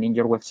present in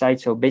your website.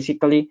 So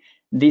basically,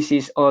 this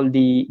is all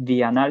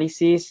the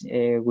analysis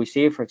we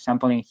see. For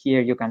example, in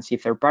here you can see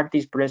third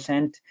parties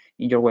present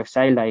in your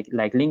website,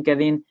 like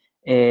LinkedIn,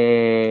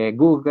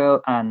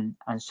 Google, and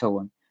so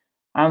on.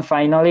 And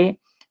finally,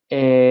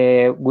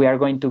 we are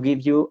going to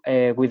give you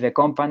with the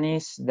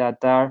companies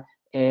that are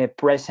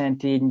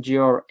present in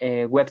your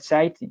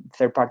website,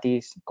 third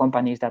parties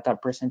companies that are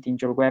present in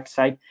your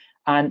website,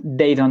 and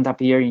they don't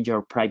appear in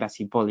your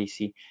privacy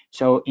policy.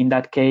 So in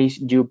that case,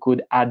 you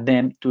could add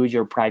them to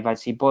your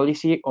privacy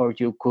policy, or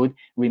you could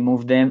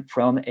remove them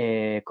from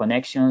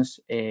connections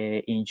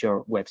in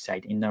your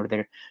website, in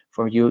order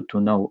for you to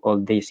know all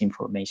this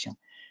information.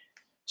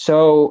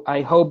 So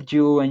I hope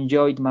you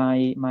enjoyed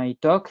my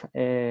talk.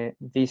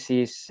 This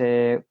is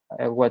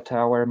what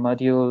our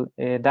module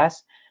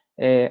does.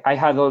 I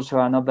had also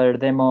another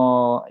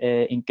demo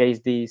in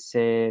case this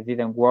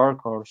didn't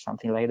work or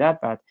something like that.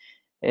 But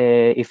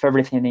if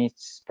everything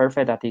is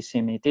perfect, as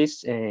it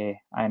is,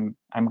 I'm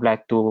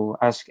glad to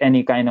ask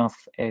any kind of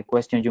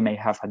question you may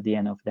have at the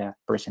end of the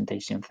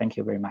presentation. Thank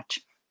you very much.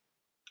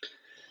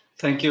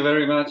 Thank you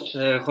very much,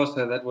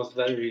 Jose. That was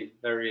very,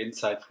 very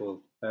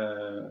insightful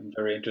and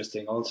very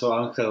interesting. Also,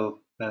 Angel,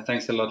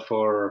 thanks a lot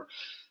for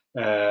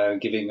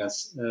giving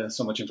us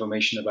so much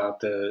information about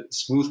the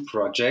Smooth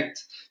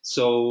project.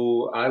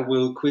 So I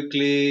will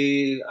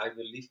quickly, I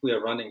believe we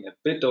are running a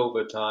bit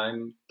over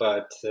time,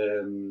 but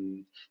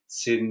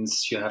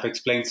since you have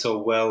explained so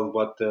well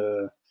what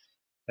the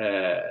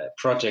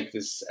project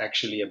is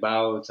actually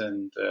about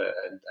and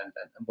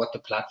what the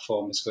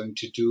platform is going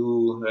to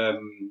do,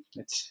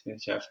 you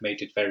have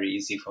made it very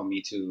easy for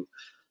me to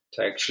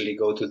actually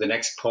go to the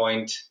next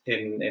point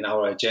in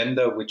our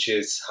agenda, which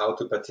is how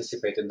to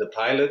participate in the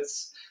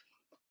pilots.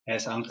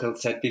 As Uncle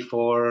said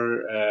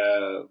before,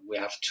 we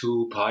have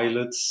 2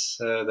 pilots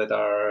that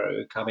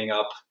are coming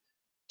up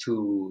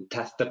to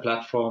test the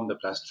platform. The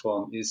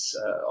platform is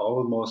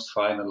almost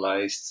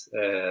finalized,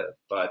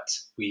 but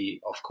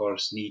we, of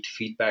course, need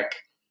feedback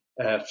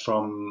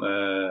from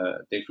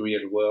the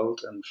real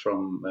world and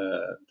from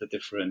the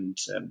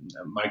different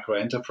micro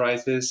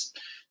enterprises.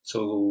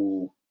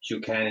 So you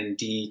can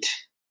indeed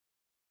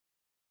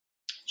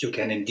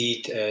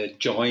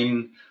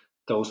join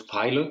those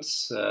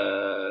pilots.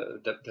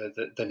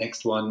 The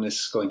next one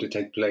is going to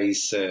take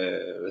place,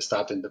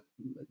 start in the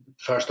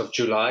 1st of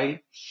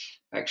July,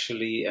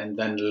 actually, and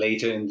then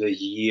later in the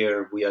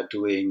year we are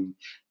doing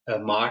a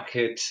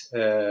market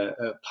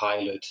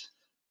pilot,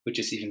 which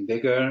is even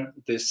bigger.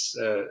 This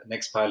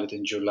next pilot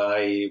in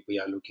July, we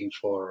are looking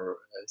for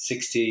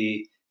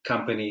 60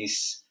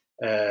 companies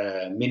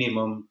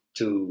minimum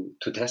to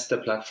test the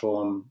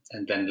platform,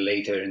 and then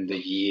later in the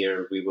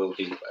year we will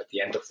be, at the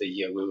end of the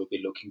year, we will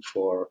be looking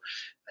for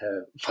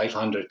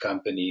 500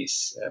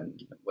 companies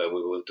where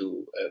we will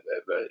do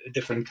a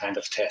different kind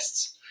of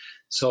tests.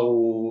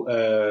 So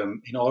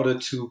in order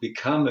to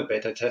become a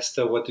beta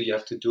tester, what do you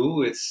have to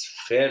do? It's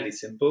fairly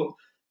simple.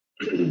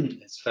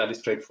 It's fairly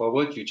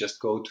straightforward. You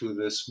just go to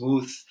the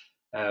Smooth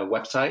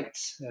website,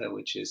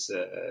 which is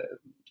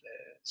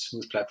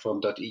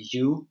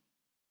smoothplatform.eu.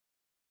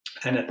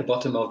 And at the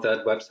bottom of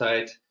that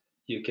website,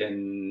 you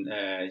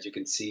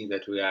can see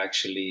that we are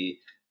actually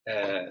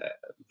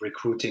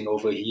recruiting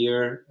over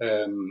here.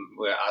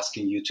 We're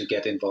asking you to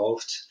get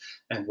involved.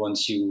 And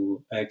once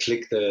you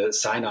click the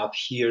sign up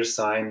here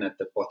sign at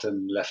the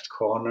bottom left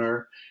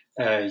corner,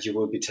 you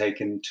will be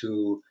taken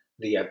to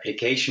the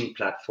application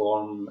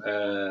platform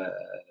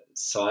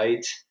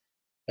site,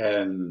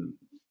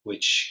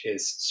 which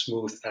is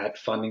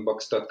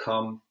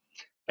smooth@fundingbox.com.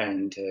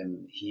 And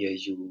here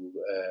you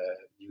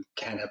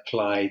can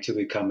apply to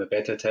become a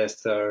beta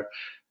tester.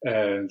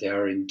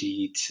 There are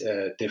indeed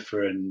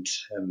different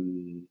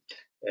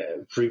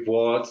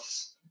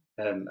rewards,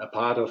 a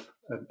part of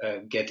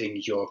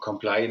getting your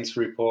compliance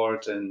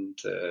report, and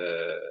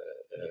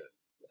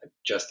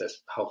just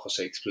as how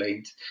Jose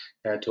explained,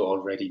 to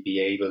already be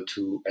able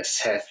to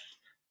assess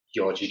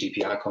your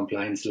GDPR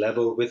compliance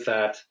level. With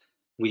that,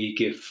 we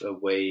give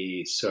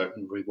away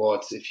certain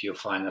rewards if you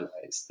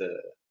finalize the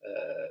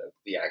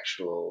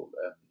actual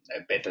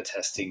beta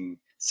testing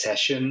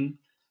session.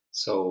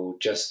 So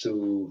just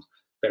to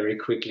very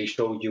quickly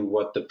show you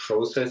what the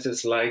process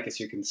is like, as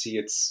you can see,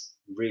 it's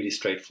really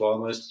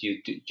straightforward.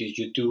 You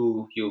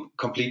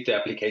complete the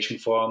application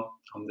form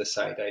on the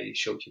site I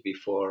showed you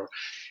before.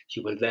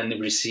 You will then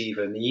receive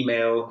an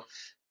email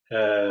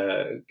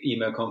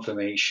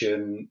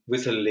confirmation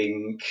with a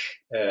link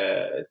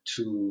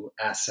to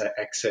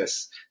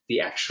access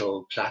the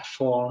actual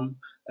platform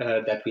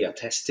that we are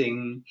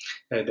testing.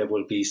 There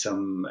will be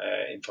some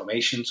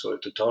information, so a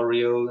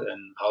tutorial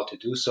and how to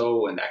do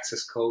so, and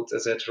access codes,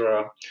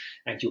 etc.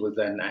 And you will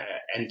then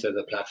enter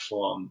the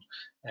platform,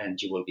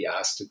 and you will be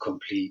asked to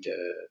complete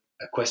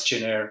a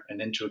questionnaire,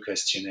 an intro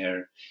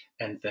questionnaire,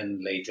 and then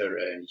later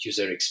a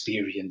user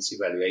experience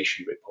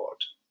evaluation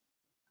report.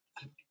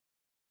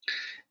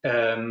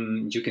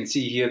 You can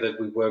see here that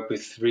we work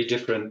with 3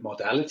 different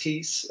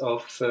modalities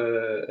of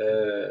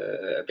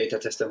beta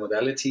tester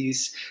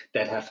modalities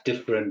that have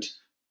different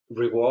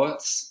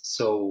rewards.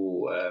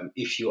 So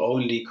if you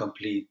only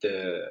complete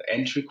the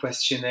entry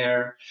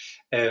questionnaire,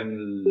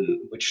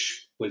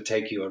 which will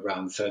take you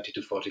around 30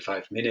 to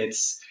 45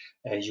 minutes,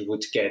 you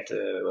would get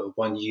a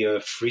 1-year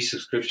free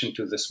subscription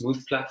to the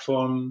Smooth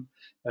platform,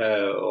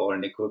 or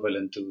an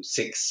equivalent to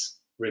 6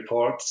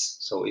 reports.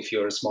 So if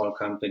you're a small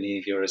company,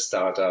 if you're a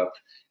startup,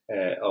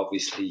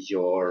 obviously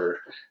your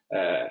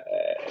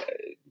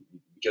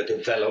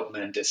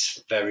development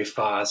is very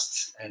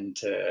fast, and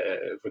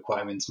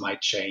requirements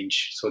might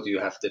change. So you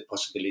have the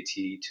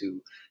possibility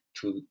to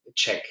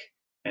check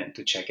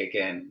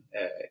again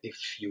if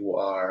you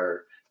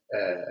are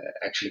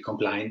actually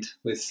compliant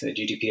with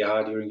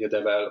GDPR during your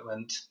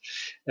development.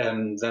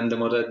 Then the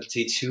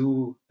modality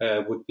 2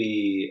 would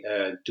be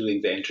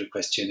doing the entry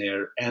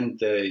questionnaire and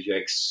the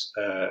UX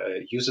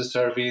user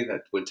survey.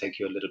 That will take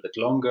you a little bit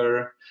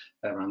longer,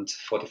 around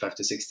 45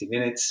 to 60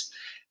 minutes.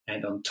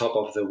 And on top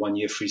of the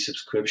 1-year free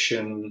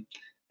subscription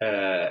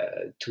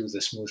to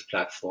the Smooth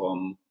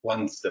platform,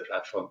 once the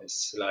platform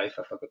is live,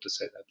 I forgot to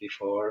say that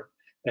before,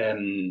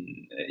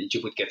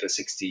 you would get a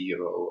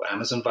 €60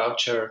 Amazon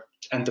voucher.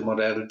 And the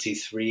modality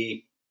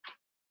 3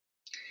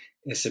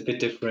 is a bit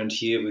different.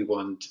 Here we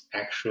want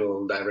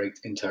actual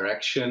direct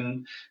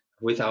interaction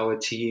with our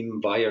team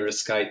via a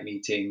Skype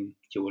meeting.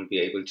 You will be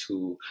able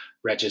to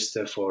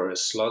register for a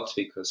slot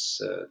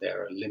because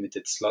there are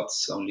limited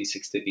slots. Only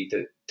 60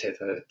 beta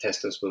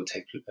testers will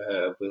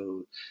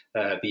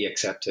be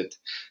accepted.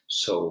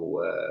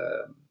 So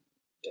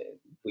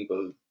we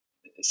will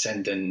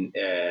send an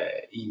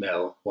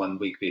email 1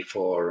 week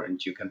before,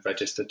 and you can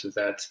register to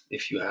that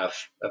if you have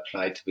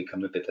applied to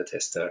become a beta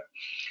tester.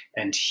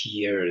 And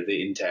here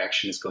the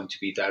interaction is going to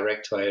be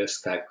direct via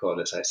Skype call,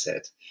 as I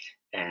said,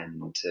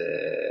 and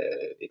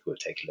it will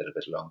take a little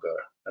bit longer,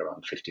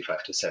 around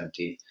 55 to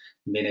 70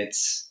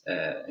 minutes.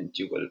 And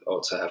you will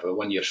also have a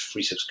 1 year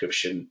free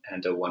subscription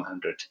and a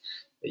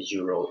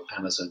 €100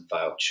 Amazon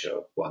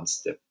voucher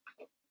once the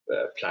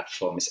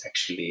platform is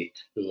actually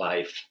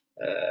live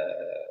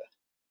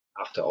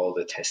after all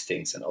the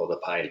testings and all the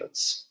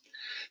pilots.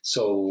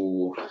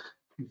 So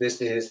this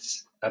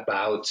is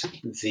about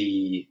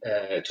the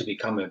to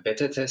become a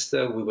beta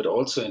tester. We would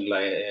also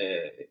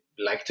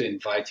like to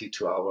invite you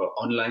to our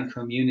online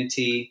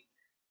community,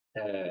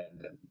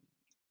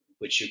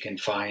 which you can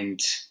find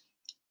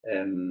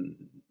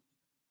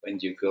when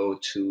you go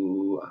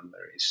to, I'm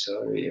very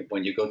sorry,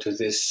 when you go to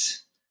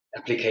this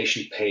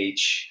application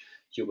page,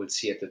 you will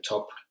see at the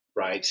top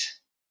right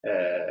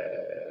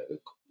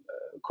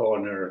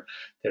corner,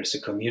 there's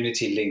a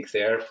community link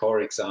there,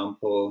 for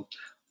example,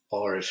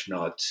 or if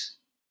not,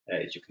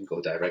 you can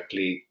go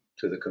directly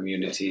to the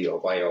community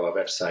or via our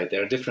website.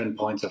 There are different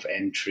points of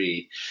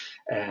entry,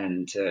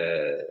 and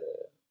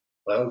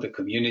well, the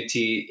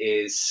community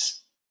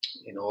is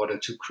in order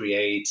to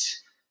create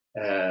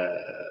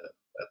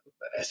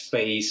a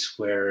space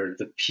where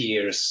the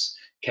peers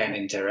can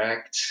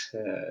interact,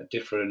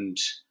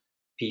 different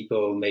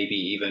people maybe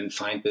even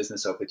find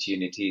business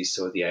opportunities.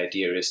 So the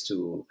idea is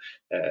to,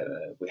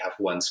 we have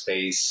one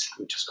space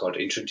which is called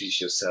Introduce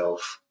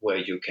Yourself, where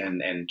you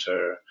can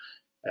enter,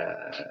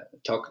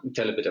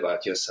 tell a bit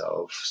about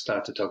yourself,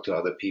 start to talk to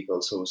other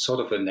people. So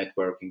sort of a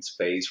networking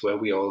space where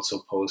we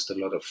also post a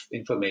lot of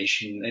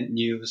information and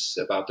news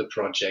about the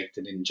project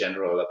and in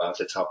general about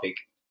the topic.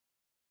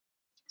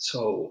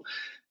 So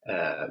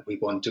we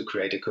want to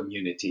create a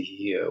community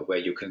here where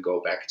you can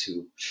go back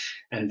to.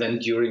 And then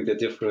during the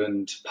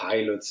different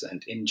pilots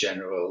and in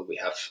general, we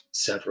have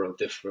several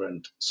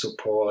different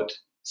support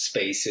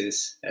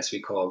spaces, as we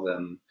call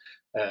them,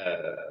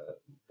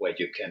 where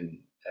you can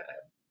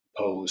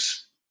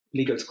pose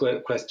legal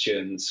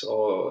questions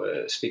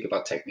or speak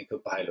about technical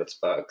pilots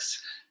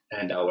bugs.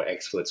 And our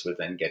experts will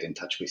then get in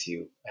touch with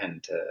you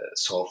and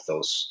solve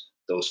those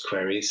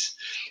queries.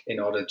 In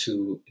order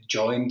to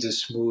join the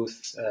Smooth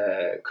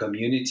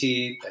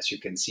community, as you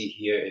can see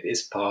here, it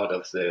is part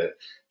of the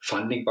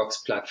Funding Box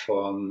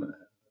platform.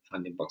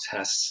 Funding Box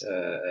has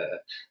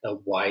a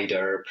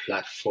wider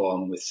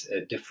platform with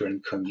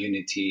different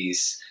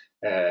communities,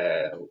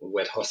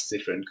 where it hosts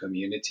different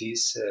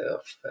communities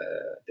of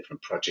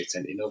different projects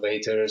and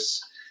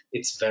innovators.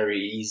 It's very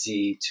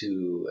easy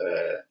to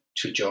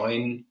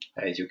join.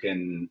 You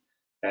can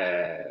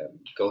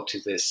go to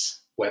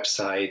this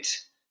website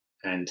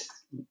and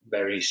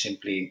very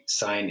simply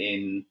sign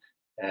in.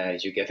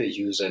 You get a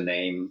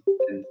username,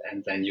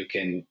 and then you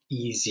can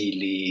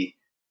easily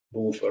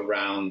move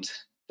around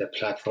the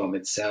platform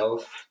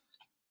itself,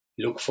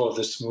 look for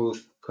the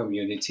Smooth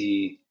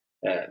community,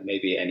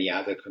 maybe any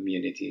other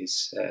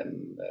communities,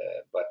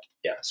 but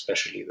yeah,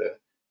 especially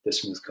the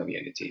Smooth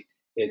community.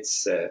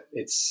 It's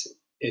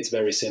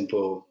very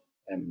simple.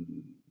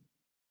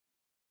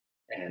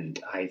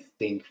 And I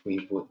think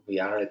we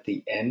are at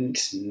the end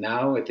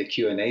now at the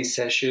Q&A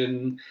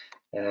session.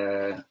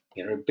 We're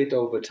a bit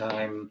over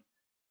time,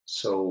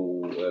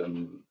 so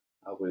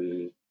I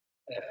will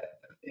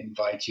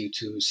invite you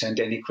to send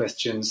any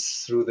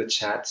questions through the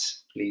chat,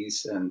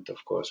 please, and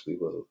of course we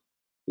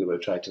will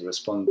try to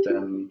respond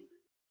them.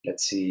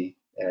 Let's see.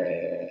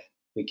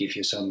 We give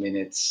you some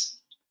minutes.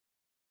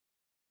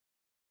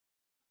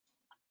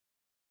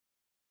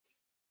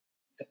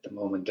 At the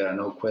moment, there are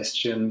no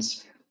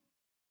questions.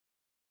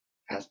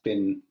 Has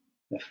been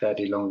a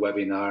fairly long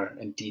webinar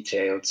and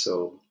detailed,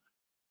 so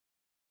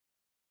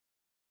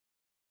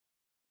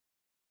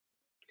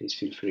please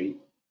feel free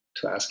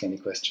to ask any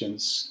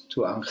questions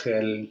to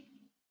Angel,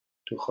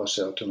 to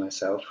Jose, or to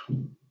myself.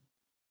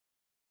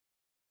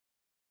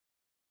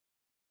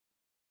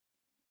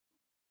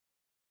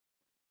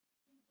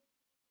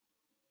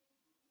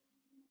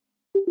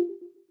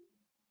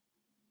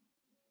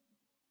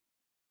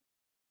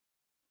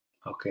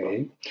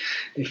 Okay,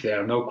 if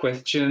there are no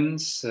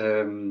questions,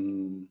 I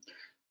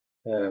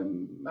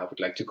would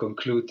like to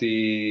conclude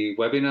the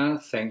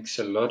webinar. Thanks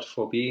a lot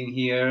for being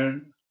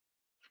here,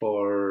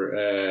 for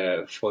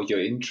your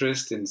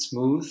interest in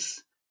Smooth.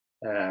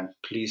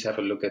 Please have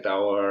a look at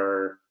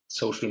our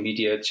social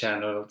media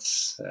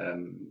channels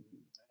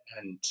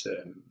and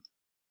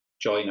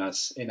join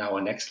us in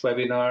our next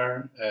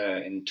webinar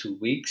in 2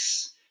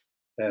 weeks.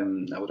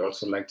 I would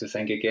also like to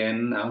thank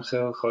again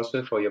Angel,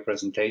 Jose, for your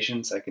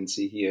presentations. I can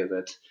see here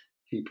that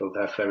people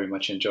have very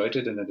much enjoyed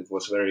it and that it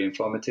was very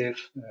informative.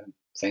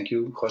 Thank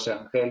you, Jose,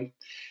 Angel,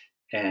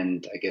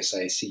 and I guess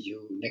I see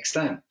you next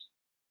time.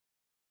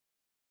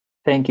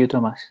 Thank you,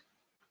 Thomas.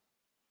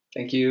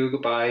 Thank you.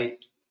 Goodbye.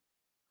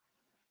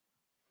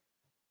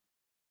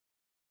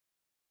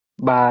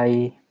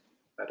 Bye.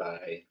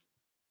 Bye-bye.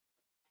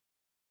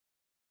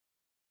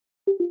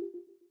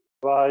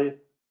 Bye.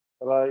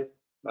 Bye.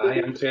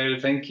 Bye, Angel.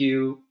 Thank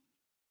you.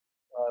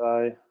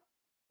 Bye.